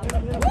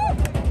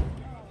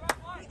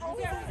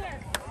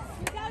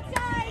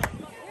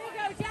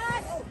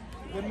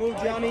 Good move,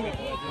 Johnny.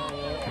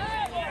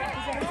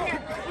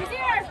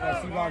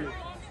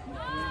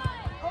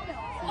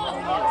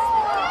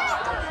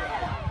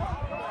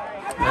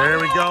 There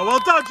we go. Well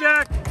done,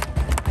 Jack.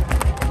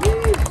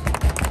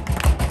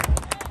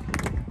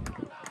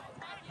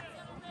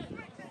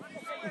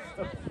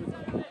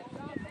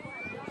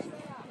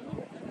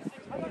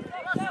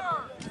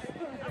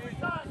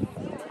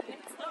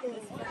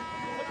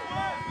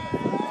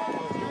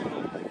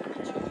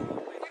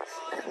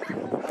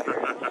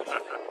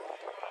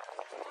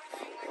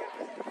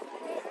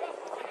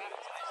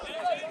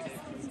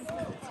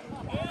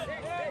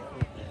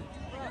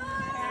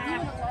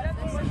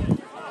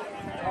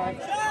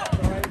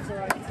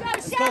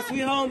 Let's go,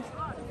 sweet home.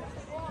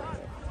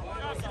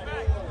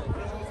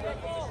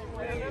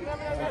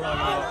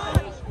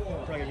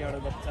 Probably get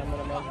about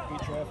 10-minute miles of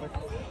beat traffic.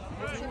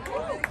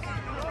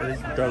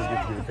 It does get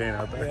to be the pain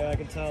out there. Yeah, I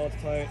can tell it's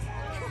tight.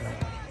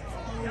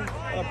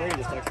 Oh, Brady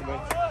just texted me.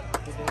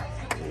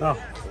 Oh,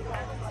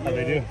 how'd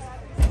they do?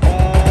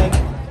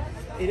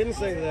 He didn't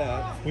say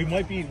that. We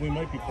might be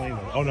playing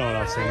them. Oh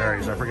no, St.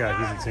 Mary's. I forgot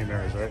he's at St.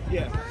 Mary's, right?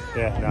 Yeah.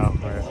 Yeah. No.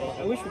 All right.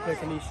 I wish we played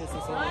Canisius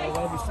and St. Mary's.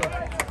 That would be sick.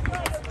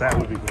 That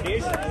would be good.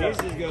 Canisius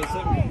is good.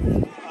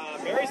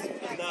 Mary's is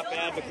not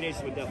bad, but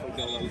Canisius would definitely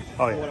kill them.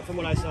 Oh yeah. From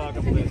what I saw a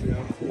couple days ago.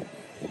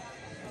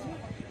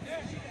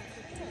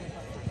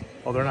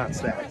 Oh, they're not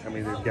stacked. I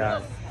mean, they've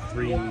got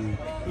 3.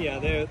 Yeah,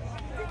 they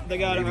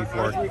got Maybe 4.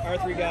 our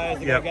 3 guys.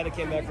 They got a guy that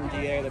came back from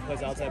DA that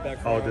plays outside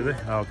back. Oh, did they?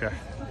 Oh, okay.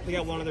 They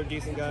got one other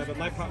decent guy, but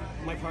my park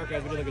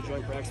guys, we did like a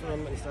joint practice with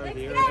them at the start of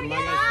the year, and my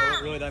guys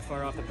weren't really that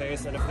far off the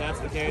pace. And if that's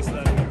the case,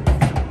 then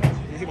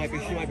he might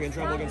be in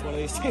trouble against one of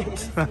these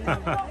teams. No,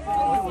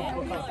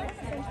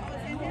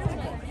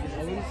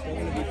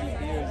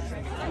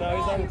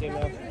 he's on the team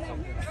now.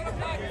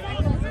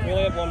 We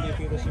only have one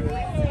DP this year.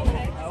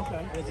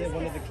 Okay. Was it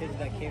one of the kids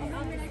that came to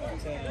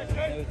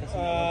play with us?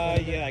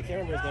 Yeah, I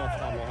can't remember his name off the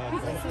top of my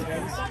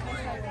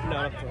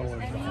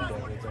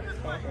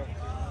head.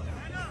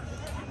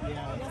 No,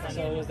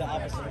 So it was the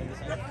opposite of this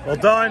one. Well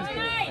done. Come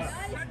on,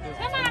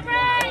 it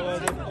Ray.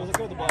 was a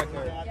good with the black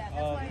hair.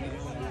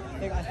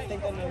 I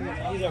think I know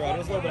who. He's alright.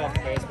 He's a little bit off the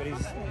pace, but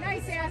he's.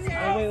 Nice answer.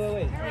 Oh,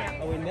 wait.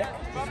 Oh, wait, Nick? I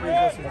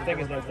think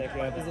his name's Nick.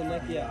 Yeah. Is it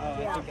Nick? Yeah. Oh,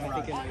 I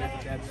think it's Nick.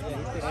 Yeah, he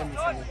played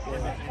Anderson before.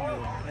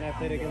 And I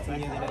played against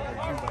him the other day.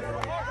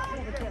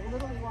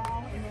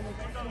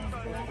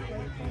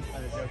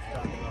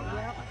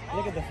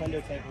 Look at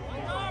defender type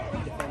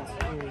of defense.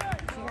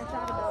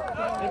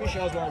 Maybe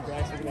Shaw's more on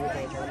Braxton going to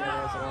play a tournament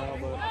once in a while,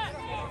 but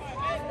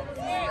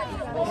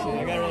we'll see.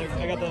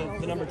 I got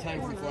the number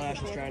 10 from Flash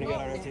who's trying to get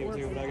on our team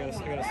too, but I gotta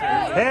see.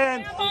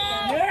 And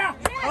yeah.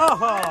 Oh.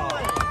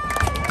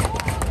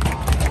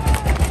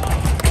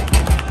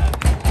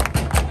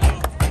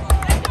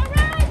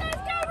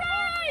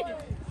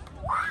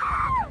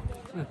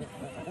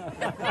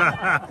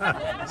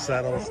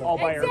 Settles. All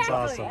by That's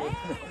herself. awesome.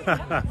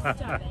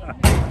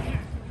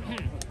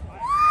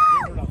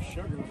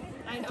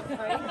 I I know,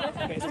 right?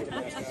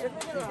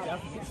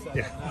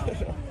 Yeah.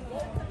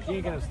 She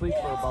ain't gonna sleep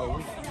for about a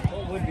week.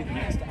 What would be the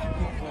next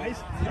time? Nice.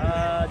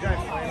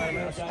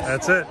 Giant flame.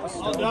 That's it.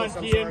 Well done,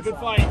 Kian. Good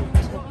fight.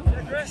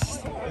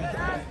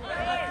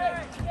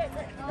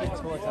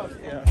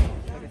 Yeah.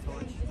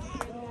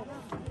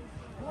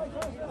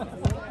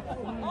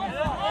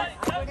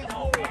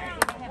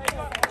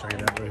 Try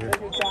that right here.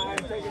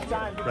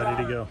 Ready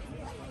to go.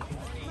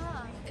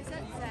 Is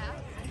that Zach?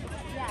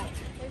 Yeah.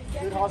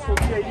 Good hustle,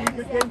 JD.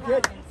 Good game,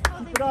 kid.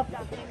 Keep it up.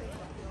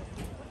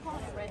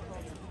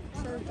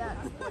 So, Dad,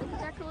 what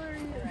exactly are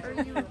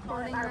you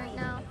recording right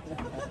now?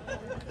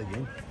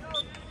 Again.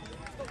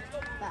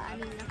 But I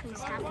mean,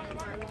 nothing's happening,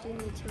 or we do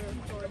need to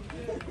record.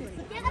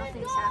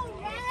 Nothing's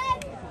happening.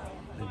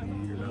 Maybe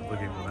you're not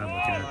looking at what I'm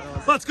looking at.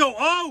 Let's go.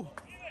 Oh!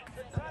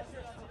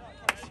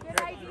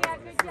 Good idea.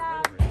 Good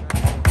job.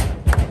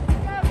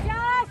 Go,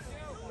 Josh.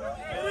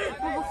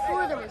 Well,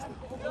 before there was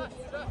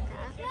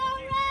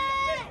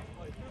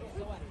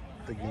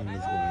The game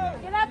is going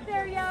on. Get up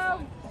there, yo.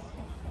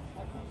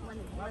 when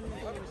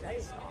there was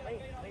that stop.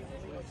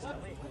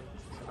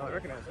 Oh, I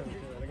recognize him too.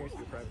 I think I used to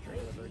be a private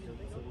trainer at Berkeley.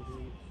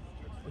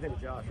 His name is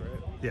Josh,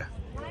 right? Yeah.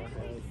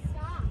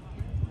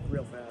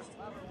 Real fast.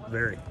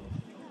 Very.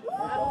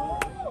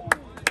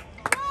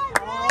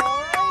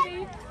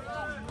 Alrighty.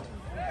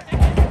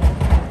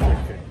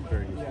 Okay.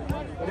 Very good.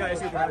 Yeah, I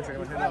used to be a private trainer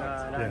with him and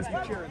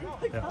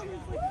Yeah.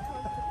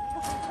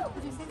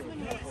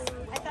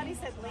 I thought he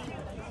said later.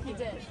 He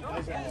did.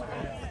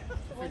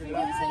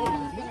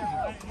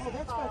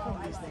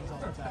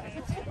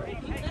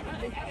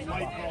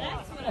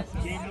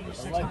 Game number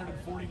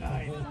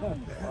 649.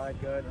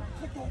 Alright, good.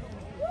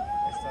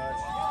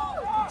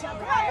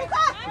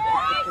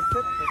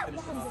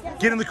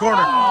 Get in the corner.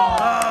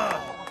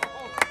 Ah.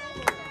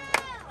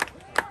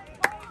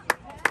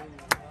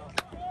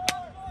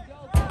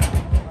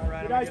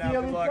 Alright, I'm gonna get out.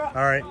 Good luck.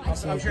 All right.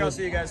 I'm sure I'll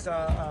see you guys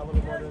a little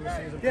bit more during the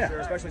season. For sure,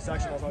 especially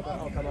sectionals.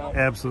 I'll come out.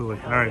 Absolutely.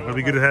 All right. It'll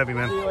be good to have you,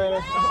 man. See you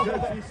later.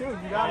 Good. See you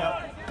soon. You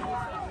got it.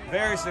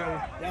 Very soon.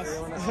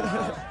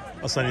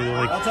 I'll send you the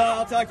link.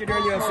 I'll talk to you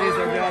during UFCs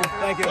there, John.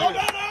 Thank you.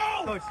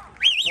 Coach.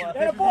 Well,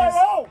 Hey, boy,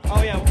 roll!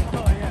 oh, yeah.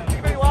 We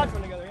can maybe watch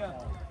one together, yeah.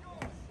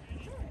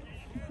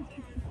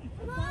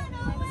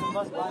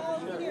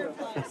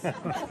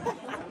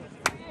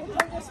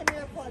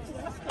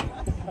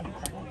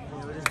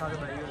 We're just talking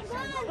about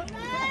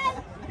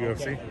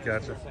UFC?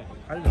 Gotcha.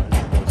 I didn't know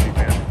he was a UFC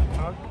fan.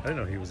 I didn't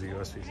know he was a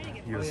UFC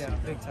fan. Oh yeah,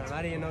 big time.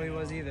 I didn't know he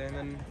was either, and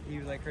then he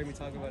like heard me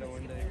talk about it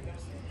one day. He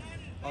was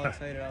all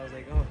excited. I was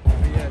like, oh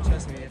yeah,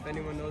 trust me. If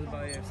anyone knows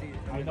about UFC,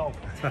 I know.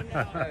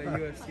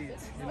 UFC,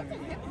 it's gonna be.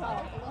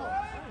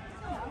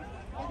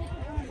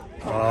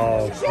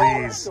 Oh,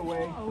 please.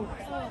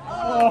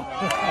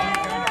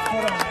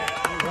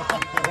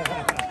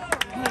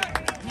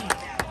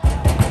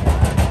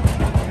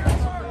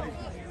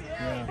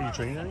 Are you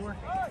training anywhere?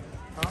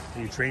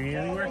 Are you training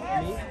anywhere?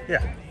 Me?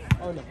 Yeah.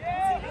 Oh no.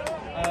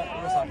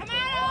 What's up?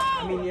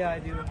 I mean, yeah, I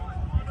do a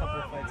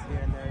couple of fights here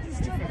and there.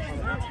 Just different kind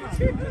of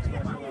mixed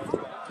martial arts,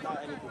 but not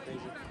anything crazy.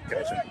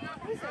 Gotcha.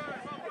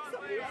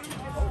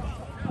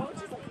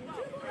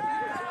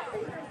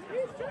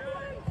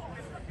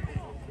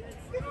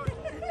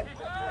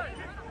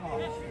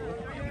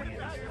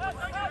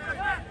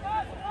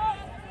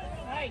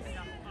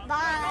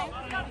 Bye.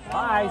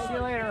 Bye. See you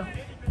later.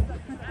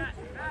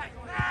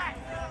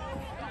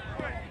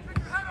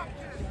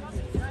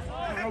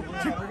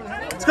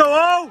 Let's go,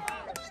 oh!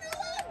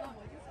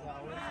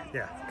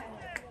 Yeah.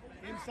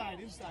 Inside.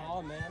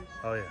 Oh man.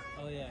 Oh, yeah.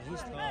 Oh yeah,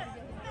 he's tall.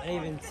 I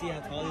didn't even see how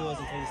tall he was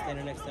until he's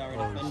standing next to our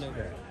Oh,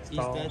 defender. He's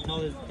tall. that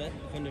tall as that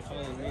defender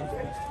taller than me.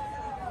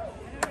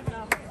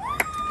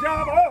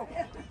 Job, oh!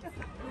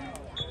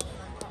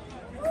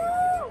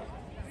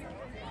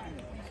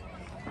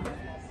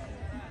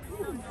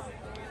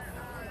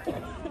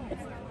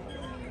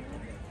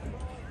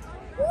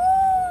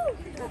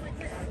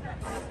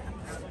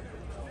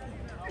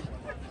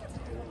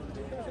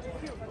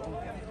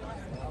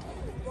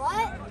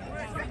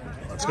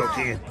 Let's go,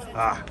 Keegan.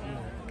 Ah.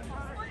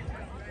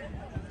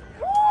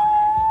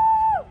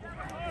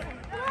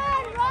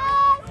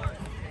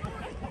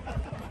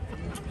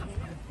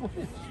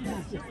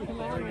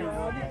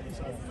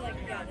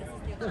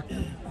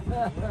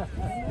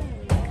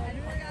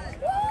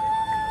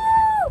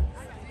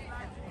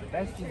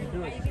 Best thing to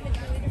do is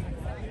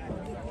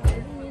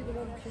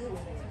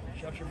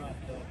shut your mouth,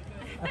 though.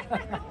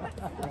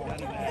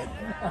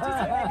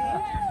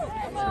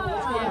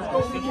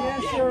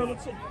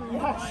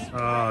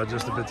 Oh,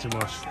 just a bit too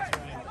much.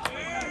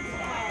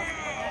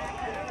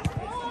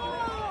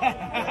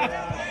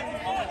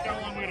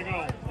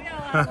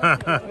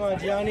 Come on,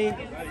 Johnny.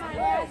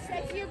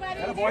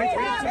 Boy.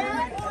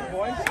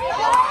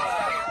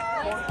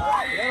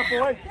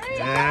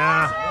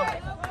 Yeah.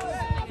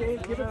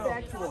 Give it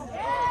back to him.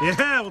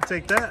 Yeah, we'll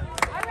take that.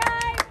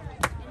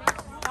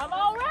 I'm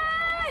all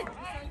right.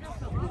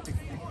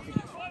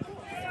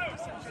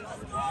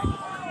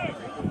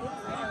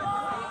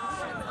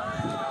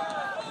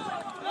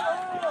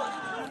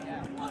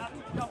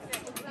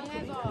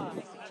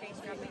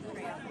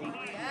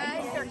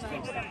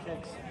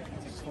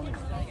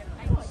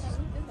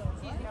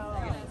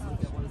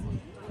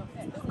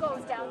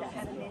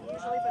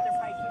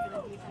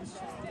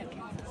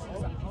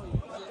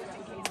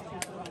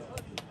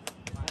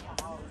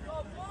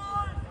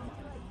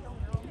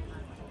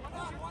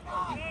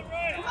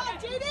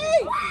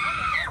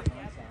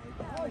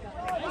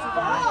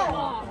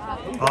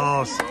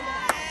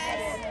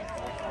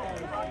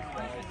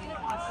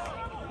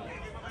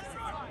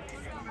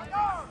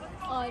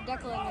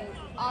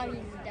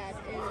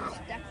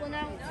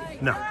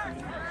 No.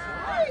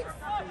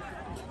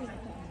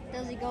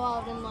 Does he go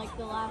out in like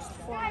the last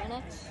 4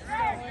 minutes? No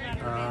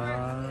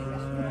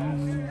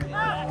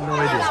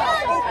idea.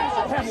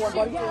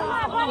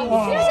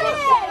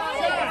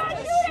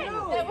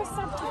 That was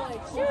something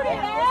like shoot it,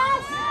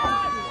 ass!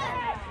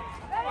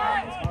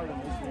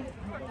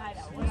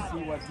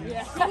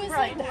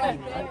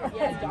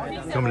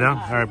 Coming down?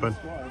 All right, bud.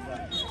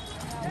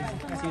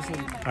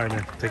 All right,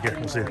 man. Take care.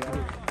 We'll see you.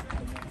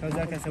 How's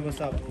that guy say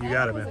what's up? You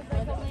got it, man.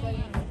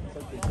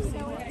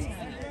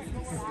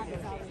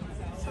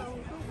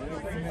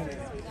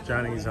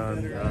 Johnny's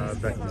on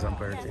Beckman's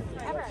umpire team.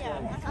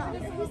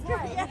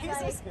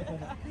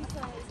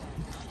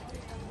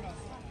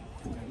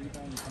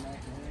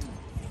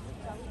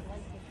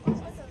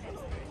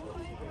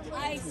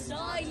 I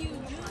saw you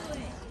do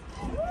it.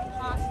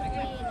 Possibly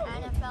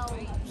an NFL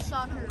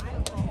soccer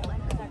football.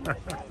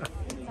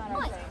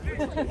 What?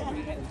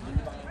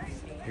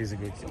 He's a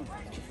good kid.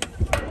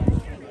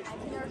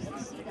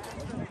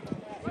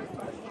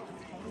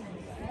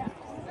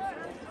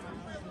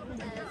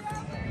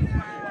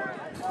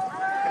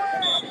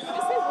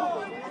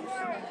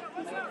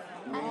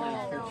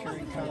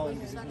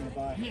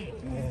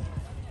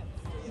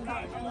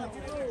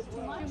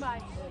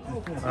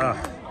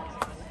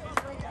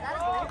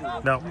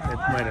 No, it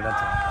might have done.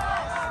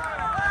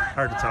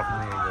 Hard to tell from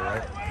the angle,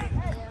 right?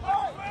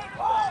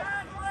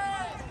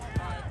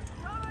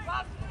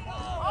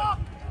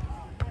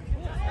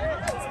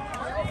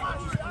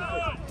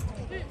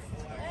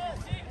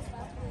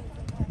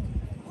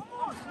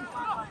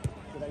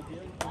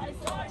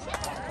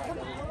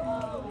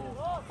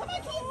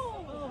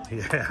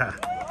 Yeah.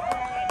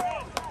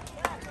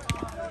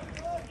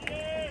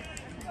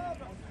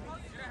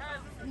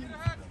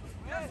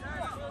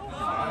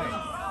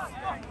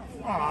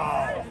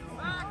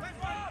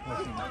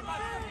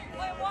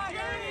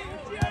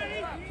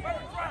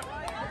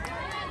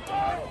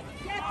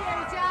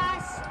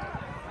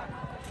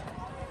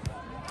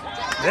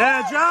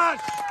 Yeah,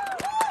 Josh!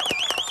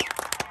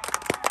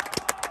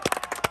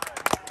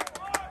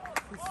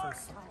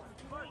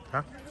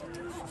 Huh?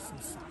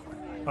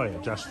 Oh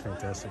yeah, Josh is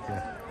fantastic,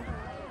 yeah.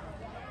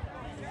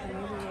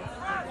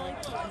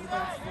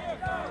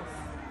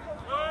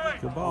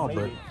 Good ball,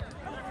 but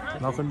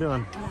nothing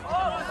doing.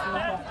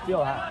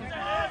 Feel happy.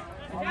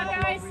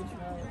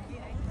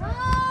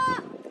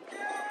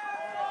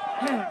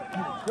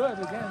 Good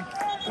again.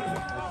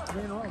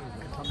 3 in a row.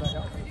 Come back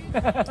out.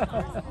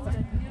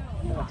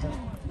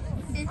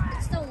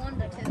 It's still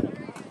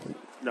 1-2.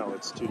 No,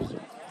 it's 2. Oh.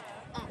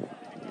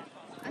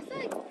 I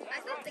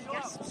thought the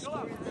guests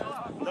scored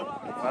though.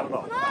 Nope, not at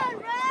all.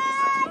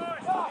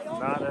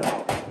 Not at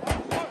all.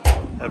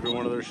 Every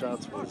one of their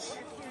shots was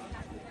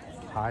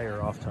high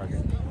or off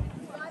target.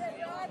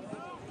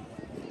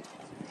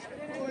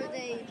 Or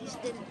they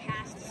just didn't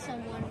pass to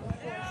someone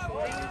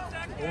before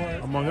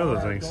shooting. Among other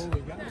things.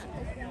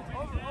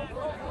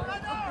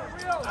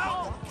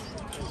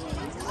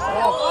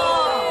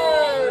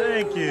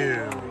 Thank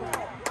you.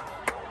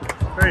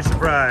 Very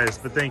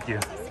surprised, but thank you.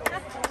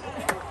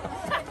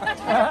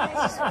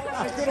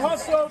 Good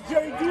hustle,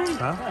 JD.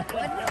 Huh?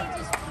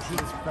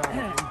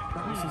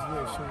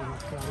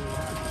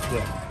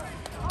 Yeah.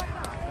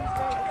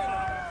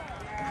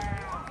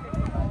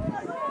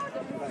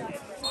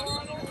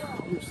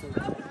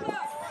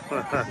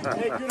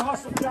 Hey, good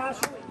hustle, Josh.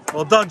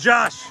 Well done,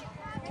 Josh.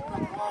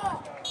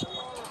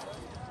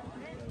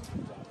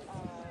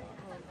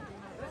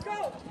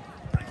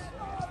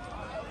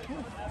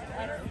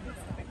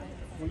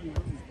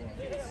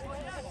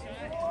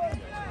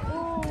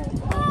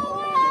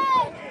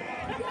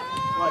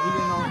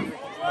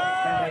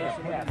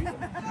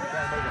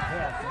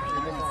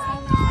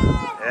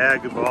 Yeah,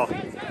 good ball.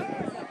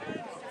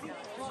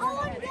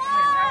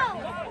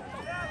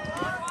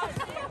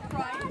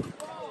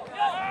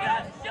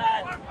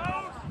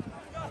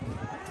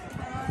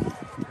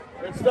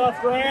 Good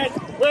stuff, Grant.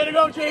 Way to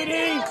go,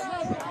 JD.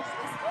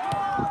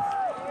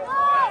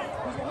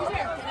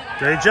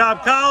 Great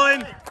job,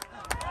 Colin.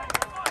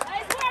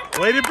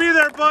 Way to be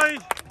there, buddy.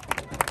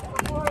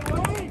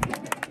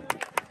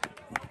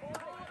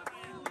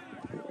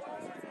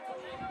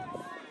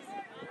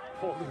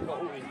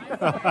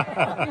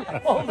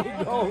 Holy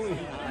goalie.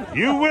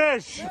 You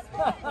wish.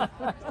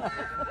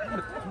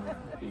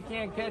 You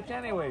can't catch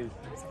anyways.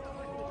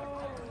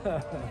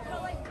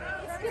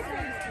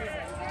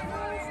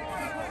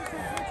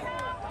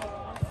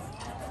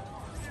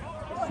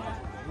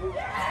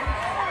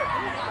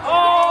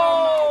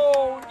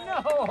 Oh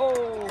no!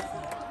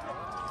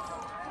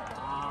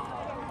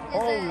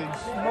 Holy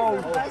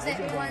smokes! Was it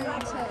 1-2?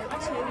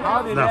 How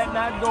did that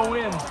not go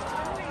in?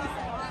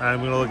 I'm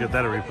going to look at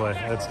that replay.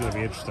 That's going to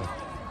be interesting.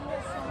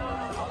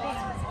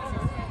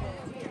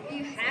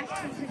 You have to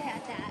look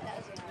at that.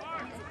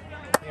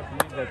 I can't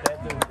believe that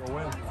didn't go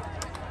in.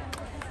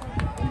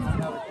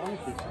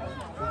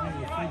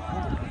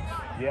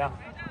 Yeah.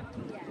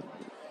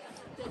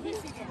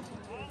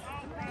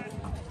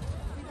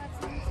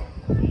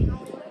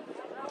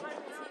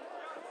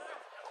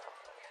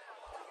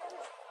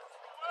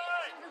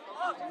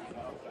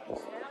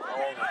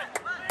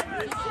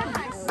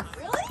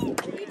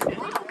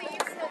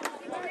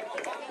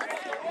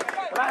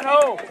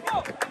 go.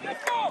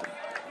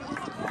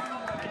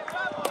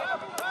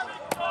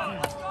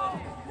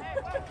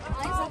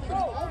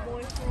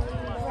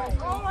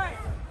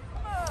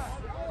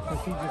 I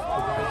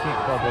think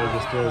Pablo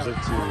just throws it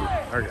to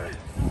our guy.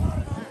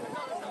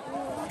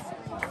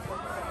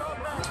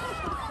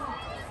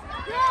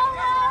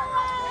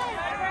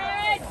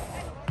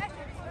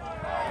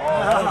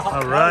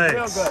 All right.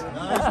 Real good.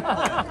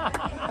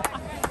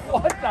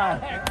 What the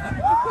heck?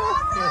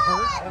 It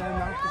hurt and I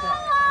knocked it out.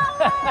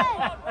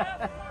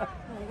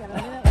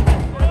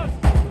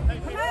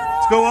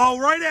 Let's go all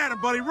right at him,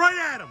 buddy. Right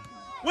at him.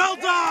 Well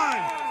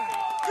done.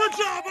 Good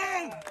job,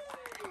 O.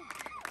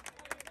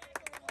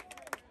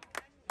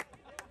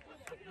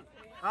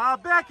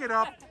 Back it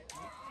up.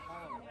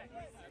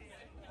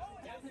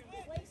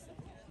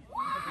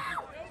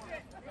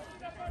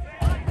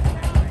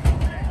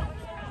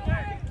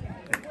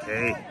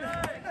 Okay.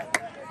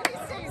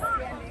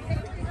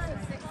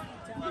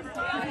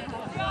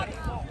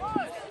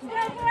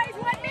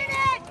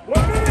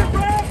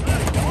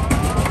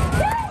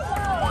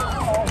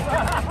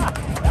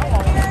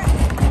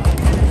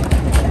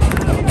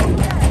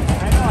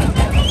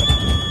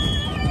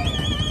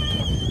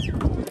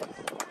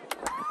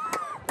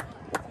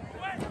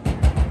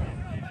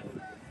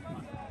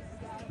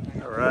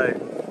 All right.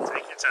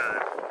 Take your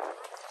time.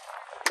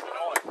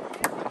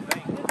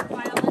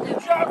 Good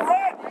job,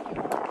 Red.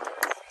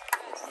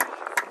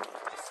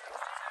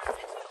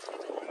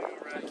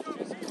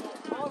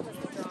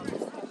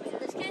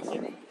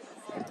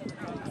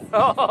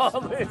 Oh,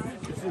 you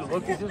see the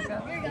look he just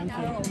got?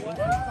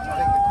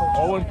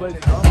 Owen played the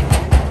drum.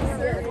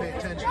 Pay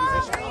attention to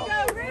this.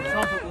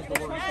 Trumpet was the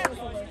worst.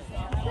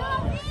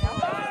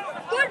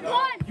 Good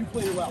one. You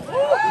played well.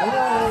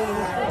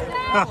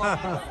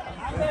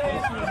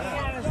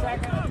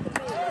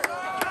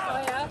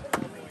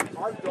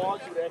 Our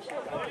dogs would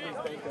actually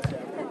thank us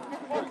after.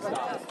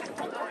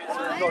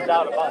 No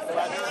doubt about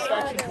that.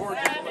 Section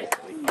towards